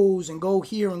shows and go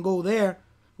here and go there,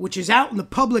 which is out in the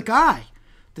public eye.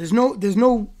 There's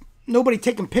nobody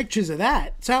taking pictures of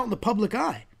that. It's out in the public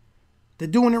eye. They're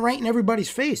doing it right in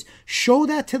everybody's face. Show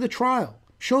that to the trial.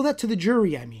 Show that to the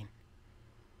jury, I mean.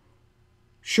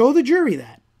 Show the jury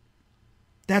that.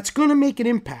 That's going to make an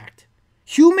impact.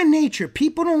 Human nature,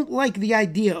 people don't like the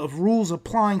idea of rules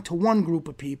applying to one group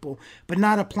of people, but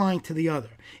not applying to the other.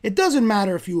 It doesn't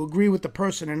matter if you agree with the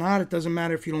person or not. It doesn't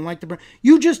matter if you don't like the person.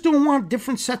 You just don't want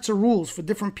different sets of rules for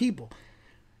different people.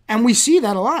 And we see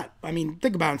that a lot. I mean,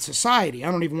 think about it in society.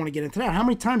 I don't even want to get into that. How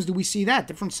many times do we see that?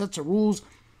 Different sets of rules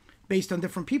based on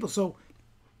different people. So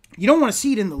you don't want to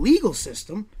see it in the legal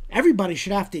system. Everybody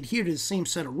should have to adhere to the same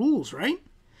set of rules, right?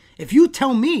 If you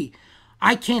tell me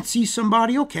I can't see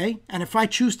somebody, okay, and if I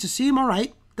choose to see him, all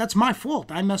right, that's my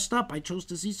fault. I messed up. I chose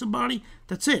to see somebody.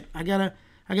 That's it. I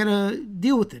gotta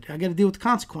deal with it. I gotta deal with the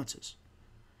consequences.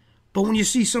 But when you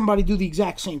see somebody do the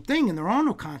exact same thing and there are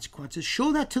no consequences,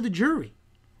 show that to the jury.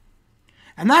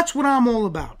 And that's what I'm all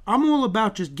about. I'm all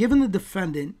about just giving the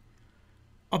defendant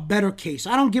a better case.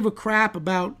 I don't give a crap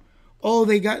about oh,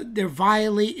 they're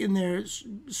violating their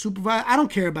supervisor. I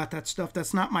don't care about that stuff.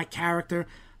 That's not my character.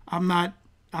 I'm not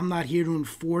here to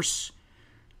enforce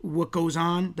what goes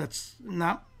on. That's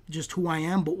not just who I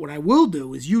am. But what I will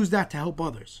do is use that to help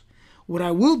others. What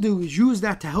I will do is use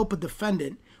that to help a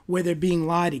defendant where they're being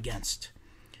lied against,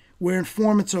 where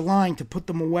informants are lying to put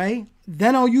them away.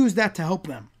 Then I'll use that to help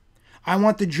them. I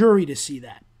want the jury to see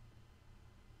that.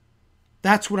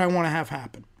 That's what I want to have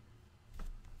happen.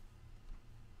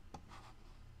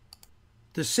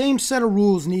 The same set of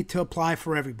rules need to apply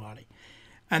for everybody.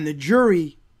 And the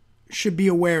jury should be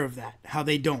aware of that, how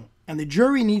they don't. And the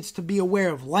jury needs to be aware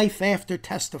of life after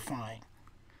testifying.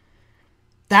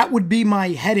 That would be my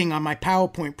heading on my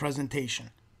PowerPoint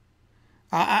presentation.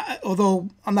 Although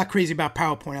I'm not crazy about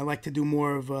PowerPoint, I like to do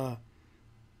more of an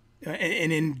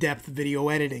in-depth video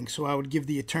editing. So I would give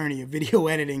the attorney a video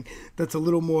editing that's a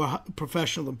little more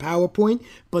professional than PowerPoint.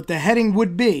 But the heading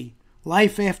would be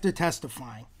life after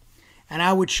testifying. And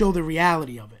I would show the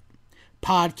reality of it.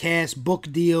 Podcasts,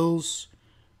 book deals,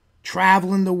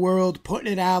 traveling the world,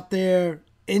 putting it out there,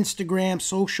 Instagram,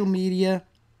 social media.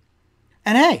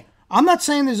 And hey, I'm not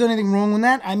saying there's anything wrong with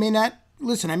that. I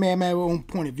may have my own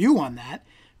point of view on that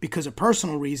because of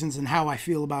personal reasons and how I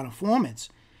feel about informants.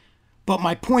 But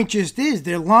my point just is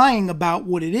they're lying about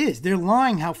what it is. They're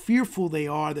lying how fearful they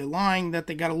are. They're lying that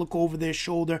they got to look over their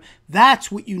shoulder. That's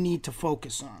what you need to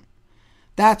focus on.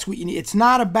 That's what you need. It's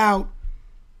not about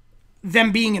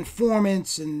them being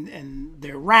informants and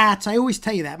they're rats. I always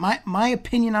tell you that. My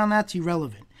opinion on that's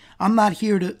irrelevant. I'm not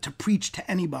here to preach to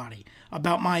anybody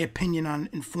about my opinion on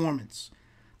informants.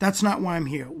 That's not why I'm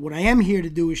here. What I am here to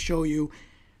do is show you,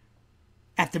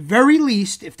 at the very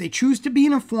least, if they choose to be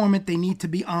an informant, they need to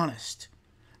be honest.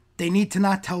 They need to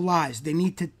not tell lies. They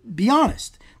need to be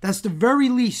honest. That's the very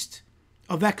least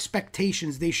of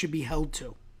expectations they should be held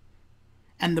to.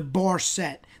 And the bar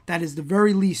set, that is the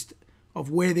very least of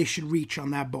where they should reach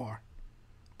on that bar.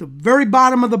 The very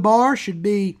bottom of the bar should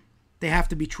be they have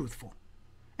to be truthful.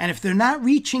 And if they're not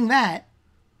reaching that,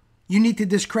 you need to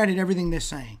discredit everything they're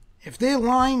saying. If they're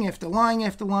lying after lying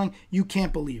after lying, you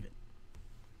can't believe it.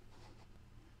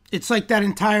 It's like that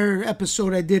entire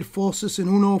episode I did, Falsus in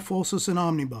Uno, Falsus in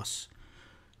Omnibus.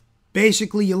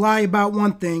 Basically, you lie about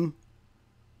one thing,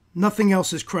 nothing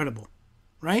else is credible,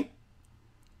 right?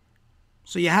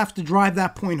 So you have to drive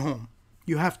that point home.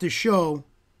 You have to show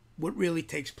what really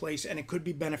takes place, and it could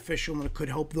be beneficial, and it could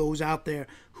help those out there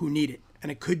who need it,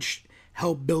 and it could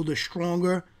help build a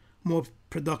stronger, more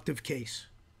productive case.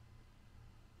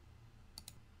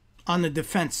 On the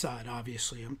defense side,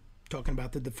 obviously, I'm talking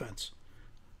about the defense.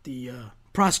 The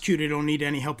prosecutor don't need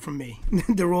any help from me.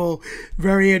 They're all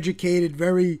very educated,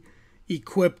 very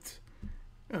equipped,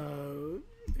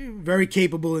 very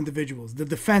capable individuals. The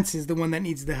defense is the one that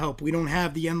needs the help. We don't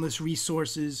have the endless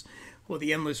resources or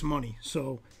the endless money.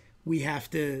 So we have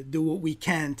to do what we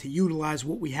can to utilize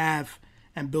what we have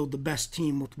and build the best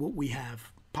team with what we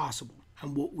have possible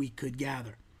and what we could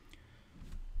gather.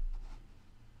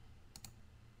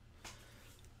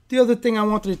 The other thing I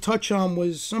wanted to touch on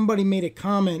was somebody made a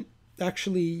comment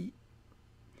actually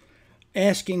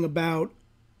asking about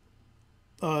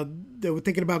they were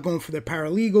thinking about going for their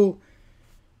paralegal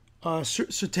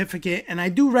certificate, and I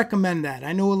do recommend that.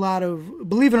 I know a lot of,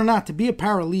 believe it or not, to be a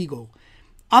paralegal,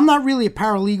 I'm not really a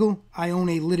paralegal. I own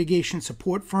a litigation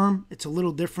support firm. It's a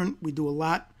little different. We do a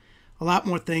lot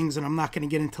more things, and I'm not going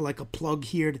to get into like a plug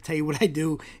here to tell you what I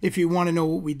do. If you want to know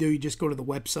what we do, you just go to the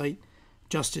website,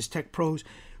 Justice Tech Pros.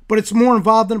 But it's more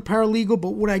involved than a paralegal.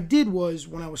 But what I did was,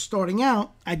 when I was starting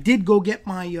out, I did go get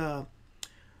my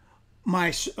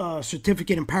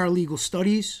certificate in paralegal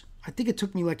studies. I think it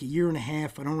took me like a year and a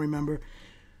half. I don't remember.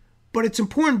 But it's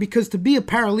important because to be a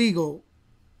paralegal,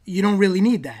 you don't really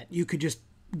need that. You could just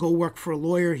go work for a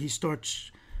lawyer. He starts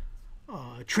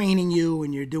training you,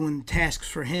 and you're doing tasks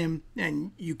for him,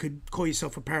 and you could call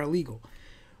yourself a paralegal.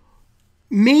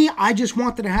 Me, I just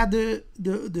wanted to have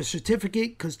the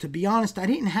certificate because, to be honest, I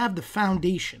didn't have the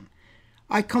foundation.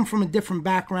 I come from a different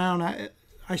background.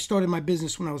 I started my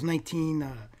business when I was 19.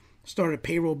 Started a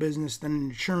payroll business, then an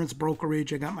insurance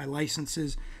brokerage. I got my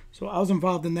licenses. So I was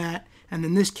involved in that. And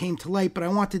then this came to light, but I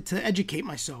wanted to educate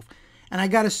myself. And I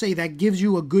got to say, that gives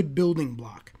you a good building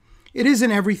block. It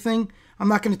isn't everything. I'm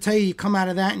not going to tell you come out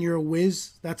of that and you're a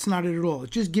whiz. That's not it at all.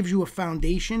 It just gives you a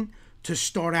foundation to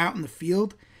start out in the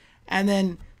field. And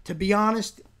then, to be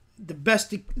honest, the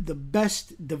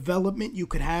best development you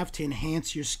could have to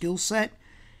enhance your skill set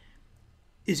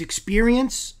is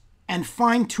experience and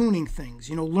fine-tuning things.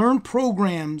 Learn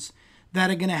programs that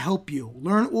are going to help you.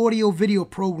 Learn audio, video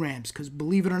programs, because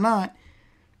believe it or not,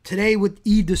 Today with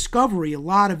e-discovery, a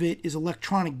lot of it is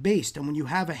electronic based. And when you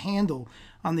have a handle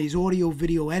on these audio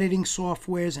video editing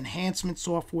softwares, enhancement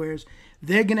softwares,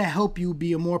 they're going to help you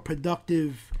be a more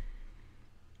productive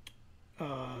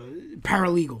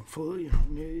paralegal, for,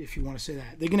 if you want to say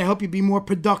that. They're going to help you be more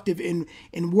productive in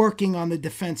working on the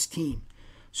defense team.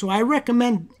 So I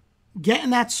recommend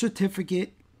getting that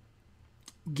certificate,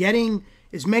 getting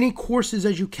as many courses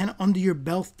as you can under your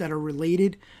belt that are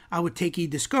related. I would take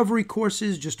e-discovery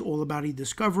courses, just all about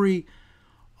e-discovery.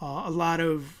 A lot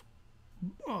of,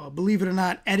 believe it or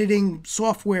not, editing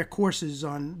software courses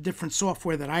on different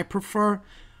software that I prefer.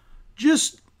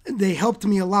 They helped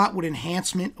me a lot with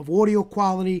enhancement of audio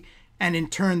quality, and in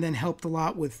turn then helped a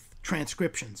lot with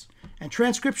transcriptions. And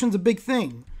transcription's a big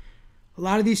thing. A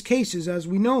lot of these cases, as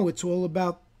we know, it's all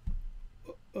about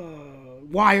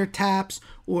wiretaps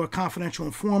or a confidential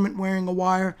informant wearing a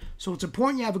wire. So it's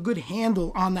important you have a good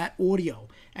handle on that audio,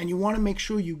 and you want to make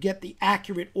sure you get the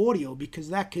accurate audio, because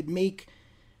that could make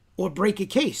or break a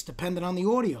case depending on the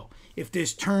audio. If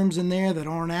there's terms in there that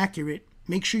aren't accurate,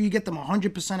 make sure you get them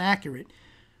 100% accurate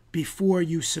before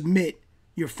you submit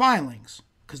your filings,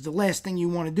 because the last thing you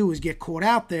want to do is get caught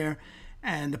out there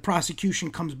and the prosecution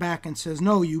comes back and says,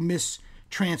 no, you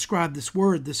mistranscribed this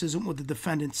word, this isn't what the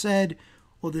defendant said,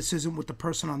 or this isn't what the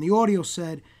person on the audio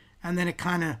said, and then it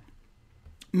kind of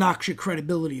knocks your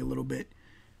credibility a little bit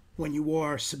when you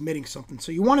are submitting something.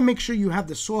 So you want to make sure you have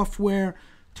the software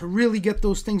to really get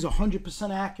those things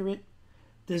 100% accurate.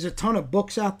 There's a ton of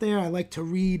books out there. I like to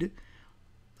read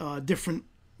different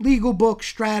legal books,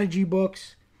 strategy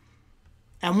books.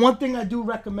 And one thing I do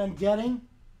recommend getting,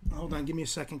 hold on, give me a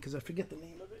second because I forget the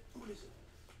name of it. What is it?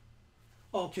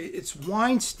 Okay, it's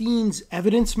Weinstein's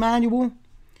Evidence Manual.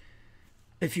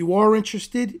 If you are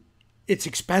interested, it's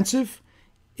expensive.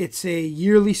 It's a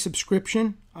yearly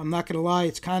subscription. I'm not going to lie,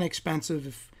 it's kind of expensive.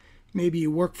 If maybe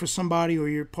you work for somebody or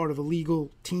you're part of a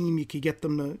legal team, you could get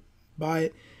them to buy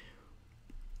it.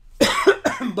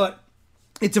 But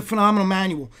it's a phenomenal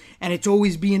manual, and it's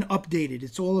always being updated.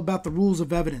 It's all about the rules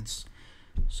of evidence.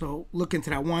 So look into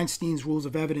that, Weinstein's Rules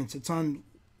of Evidence. It's on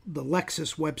the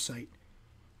Lexis website.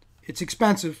 It's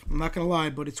expensive, I'm not going to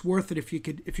lie, but it's worth it if you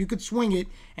could swing it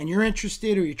and you're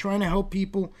interested or you're trying to help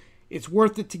people. It's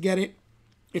worth it to get it.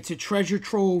 It's a treasure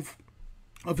trove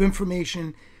of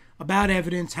information about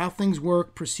evidence, how things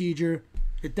work, procedure.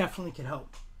 It definitely could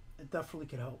help. It definitely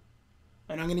could help.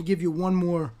 And I'm going to give you one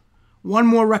more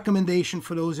recommendation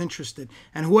for those interested.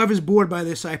 And whoever's bored by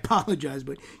this, I apologize,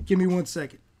 but give me 1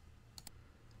 second.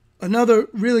 Another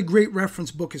really great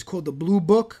reference book is called The Blue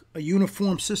Book, A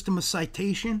Uniform System of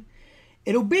Citation.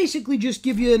 It'll basically just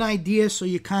give you an idea so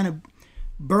you kind of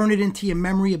burn it into your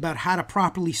memory about how to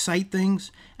properly cite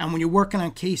things. And when you're working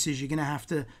on cases, you're going to have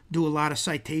to do a lot of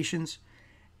citations.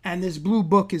 And this Blue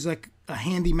Book is like a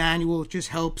handy manual. It just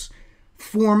helps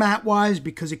format-wise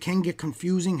because it can get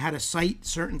confusing how to cite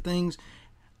certain things.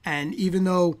 And even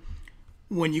though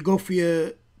when you go for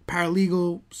your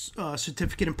paralegal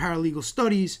certificate in paralegal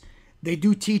studies, they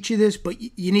do teach you this, but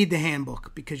you need the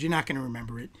handbook because you're not going to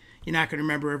remember it. You're not going to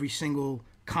remember every single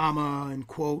comma and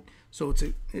quote. So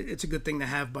it's a good thing to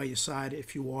have by your side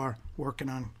if you are working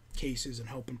on cases and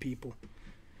helping people.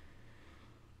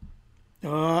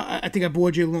 I think I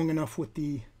bored you long enough with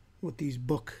these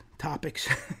book topics,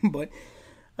 but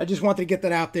I just wanted to get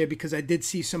that out there because I did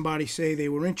see somebody say they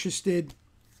were interested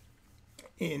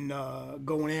in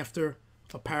going after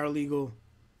a paralegal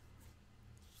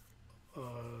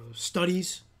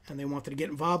studies, and they wanted to get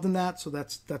involved in that. So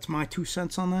that's my 2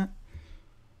 cents on that.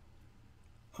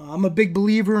 I'm a big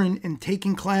believer in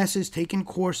taking classes, taking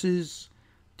courses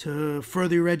to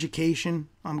further your education.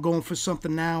 I'm going for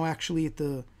something now actually at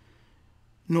the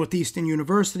Northeastern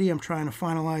University. I'm trying to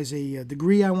finalize a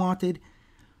degree I wanted.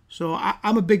 So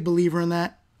I'm a big believer in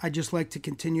that. I just like to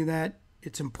continue that.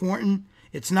 It's important.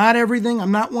 It's not everything.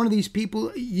 I'm not one of these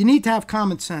people. You need to have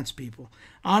common sense, people.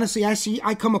 Honestly,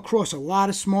 I come across a lot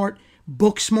of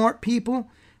book smart people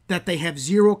that they have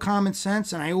zero common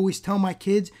sense, and I always tell my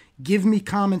kids, give me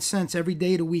common sense every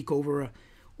day of the week over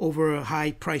a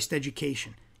high-priced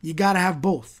education. You got to have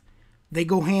both. They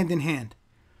go hand in hand.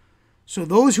 So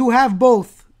those who have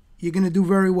both, you're going to do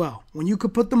very well. When you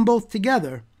could put them both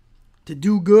together to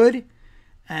do good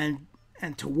and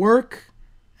to work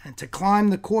and to climb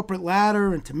the corporate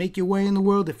ladder and to make your way in the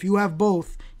world, if you have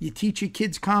both, you teach your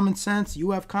kids common sense,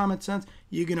 you have common sense,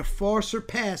 you're going to far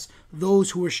surpass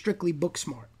those who are strictly book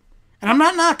smart. And I'm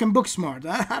not knocking book smart.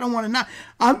 I don't want to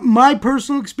knock. My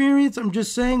personal experience, I'm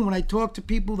just saying, when I talk to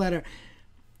people that are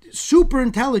super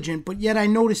intelligent, but yet I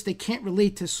notice they can't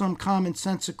relate to some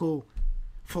commonsensical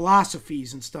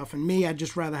philosophies and stuff. And me, I'd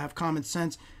just rather have common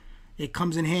sense. It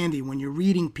comes in handy when you're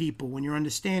reading people, when you're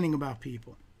understanding about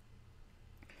people.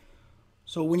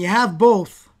 So when you have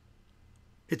both,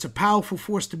 it's a powerful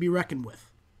force to be reckoned with.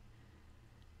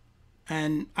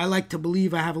 And I like to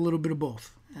believe I have a little bit of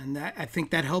both. And I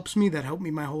think that helps me. That helped me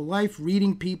my whole life.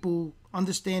 Reading people,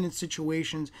 understanding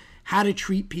situations, how to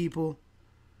treat people,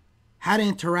 how to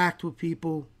interact with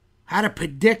people, how to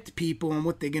predict people and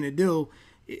what they're going to do.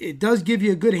 It does give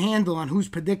you a good handle on who's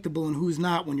predictable and who's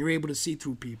not when you're able to see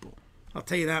through people. I'll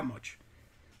tell you that much.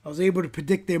 I was able to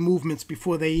predict their movements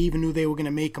before they even knew they were going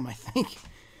to make them, I think.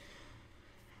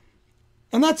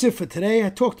 And that's it for today. I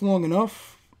talked long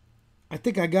enough. I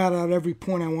think I got out every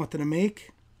point I wanted to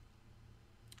make.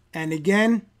 And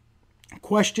again,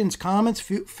 questions, comments,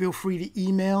 feel free to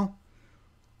email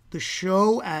the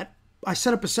show at... I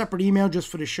set up a separate email just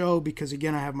for the show because,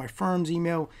 again, I have my firm's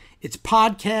email. It's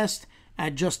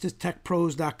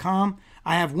podcast@justicetechpros.com.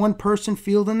 I have one person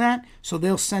fielding that, so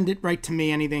they'll send it right to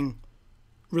me, anything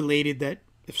related that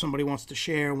if somebody wants to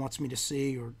share, wants me to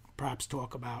see, or perhaps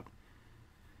talk about.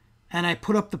 And I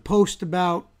put up the post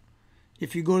about,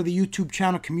 if you go to the YouTube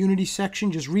channel community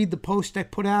section, just read the post I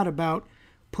put out about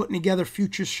putting together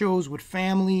future shows with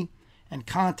family and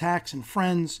contacts and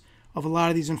friends of a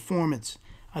lot of these informants.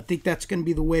 I think that's going to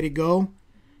be the way to go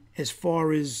as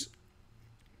far as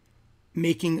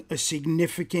making a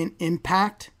significant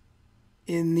impact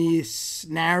in this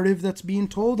narrative that's being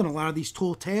told, and a lot of these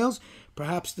tall tales,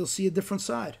 perhaps they'll see a different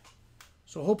side.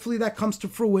 So hopefully that comes to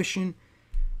fruition.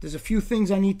 There's a few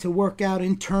things I need to work out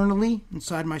internally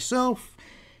inside myself,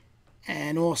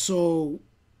 and also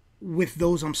with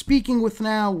those I'm speaking with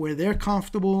now, where they're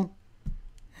comfortable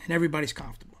and everybody's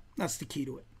comfortable. That's the key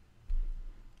to it.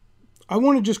 I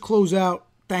want to just close out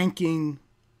thanking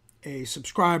a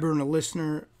subscriber and a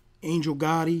listener, Angel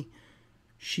Gotti.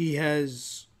 She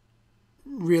has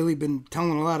really been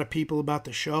telling a lot of people about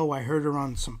the show. I heard her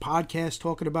on some podcasts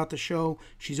talking about the show.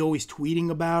 She's always tweeting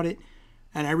about it,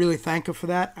 and I really thank her for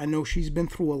that. I know she's been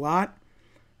through a lot,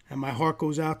 and my heart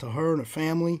goes out to her and her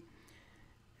family.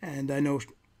 And I know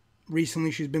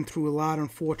recently she's been through a lot,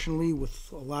 unfortunately, with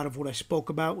a lot of what I spoke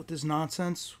about with this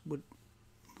nonsense, with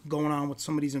going on with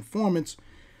some of these informants.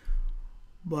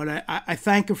 But I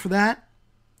thank her for that.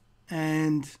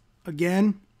 And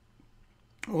again,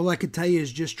 all I could tell you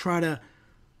is just try to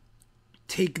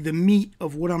take the meat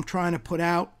of what I'm trying to put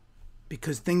out,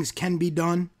 because things can be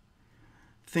done.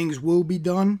 Things will be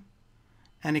done.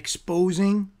 And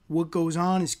exposing what goes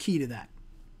on is key to that.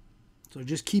 So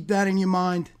just keep that in your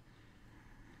mind.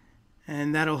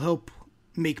 And that'll help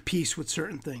make peace with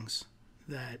certain things.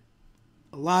 That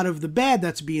a lot of the bad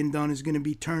that's being done is going to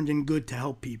be turned in good to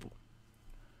help people.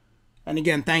 And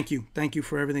again, thank you. Thank you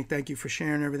for everything. Thank you for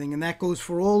sharing everything. And that goes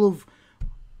for all of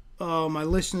my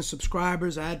listeners,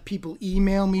 subscribers. I had people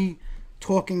email me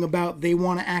talking about they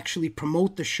want to actually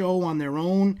promote the show on their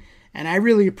own. And I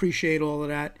really appreciate all of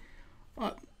that.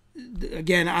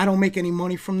 Again, I don't make any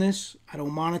money from this. I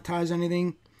don't monetize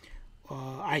anything.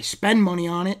 I spend money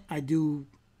on it. I do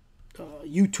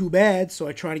YouTube ads, so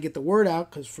I try to get the word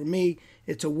out, because for me,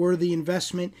 it's a worthy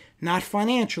investment. Not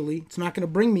financially. It's not going to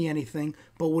bring me anything.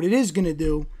 But what it is going to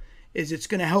do is it's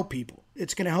going to help people.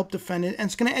 It's going to help defend it, and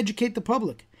it's going to educate the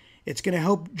public. It's going to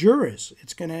help jurors.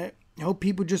 It's going to help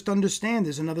people just understand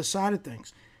there's another side of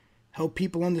things. Help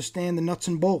people understand the nuts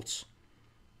and bolts.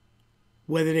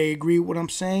 Whether they agree with what I'm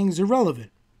saying is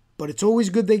irrelevant. But it's always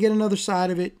good they get another side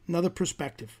of it, another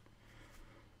perspective.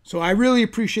 So I really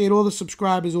appreciate all the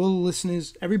subscribers, all the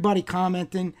listeners, everybody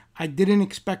commenting. I didn't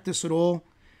expect this at all.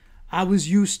 I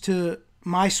was used to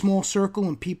my small circle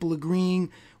and people agreeing.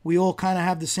 We all kind of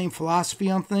have the same philosophy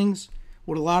on things,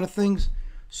 with a lot of things.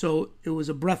 So it was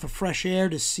a breath of fresh air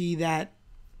to see that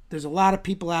there's a lot of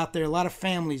people out there, a lot of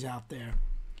families out there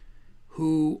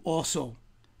who also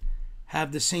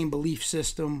have the same belief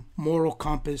system, moral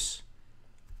compass.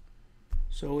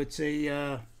 So it's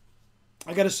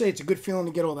I got to say, it's a good feeling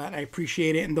to get all that. I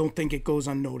appreciate it and don't think it goes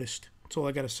unnoticed. That's all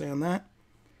I got to say on that.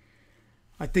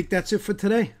 I think that's it for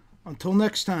today. Until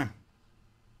next time.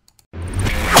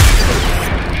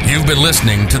 You've been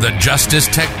listening to the Justice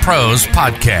Tech Pros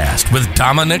podcast with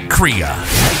Dominic Crea,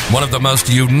 one of the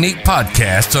most unique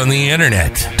podcasts on the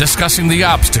internet, discussing the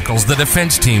obstacles the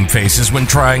defense team faces when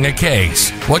trying a case,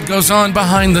 what goes on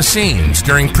behind the scenes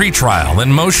during pretrial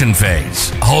and motion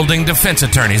phase, holding defense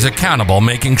attorneys accountable,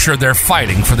 making sure they're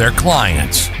fighting for their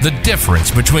clients, the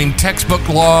difference between textbook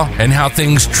law and how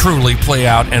things truly play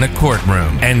out in a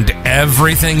courtroom, and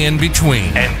everything in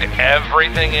between.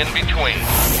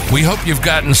 We hope you've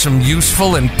gotten some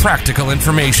useful and practical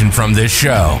information from this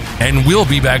show, and we'll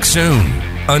be back soon.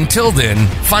 Until then,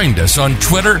 find us on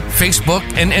Twitter, Facebook,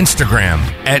 and Instagram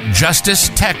at Justice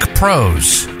Tech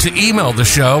Pros. To email the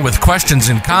show with questions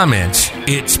and comments,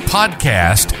 it's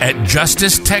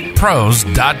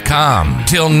podcast@justicetechpros.com.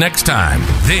 Till next time,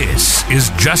 this is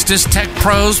Justice Tech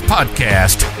Pros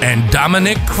Podcast and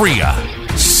Dominic Crea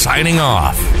signing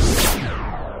off.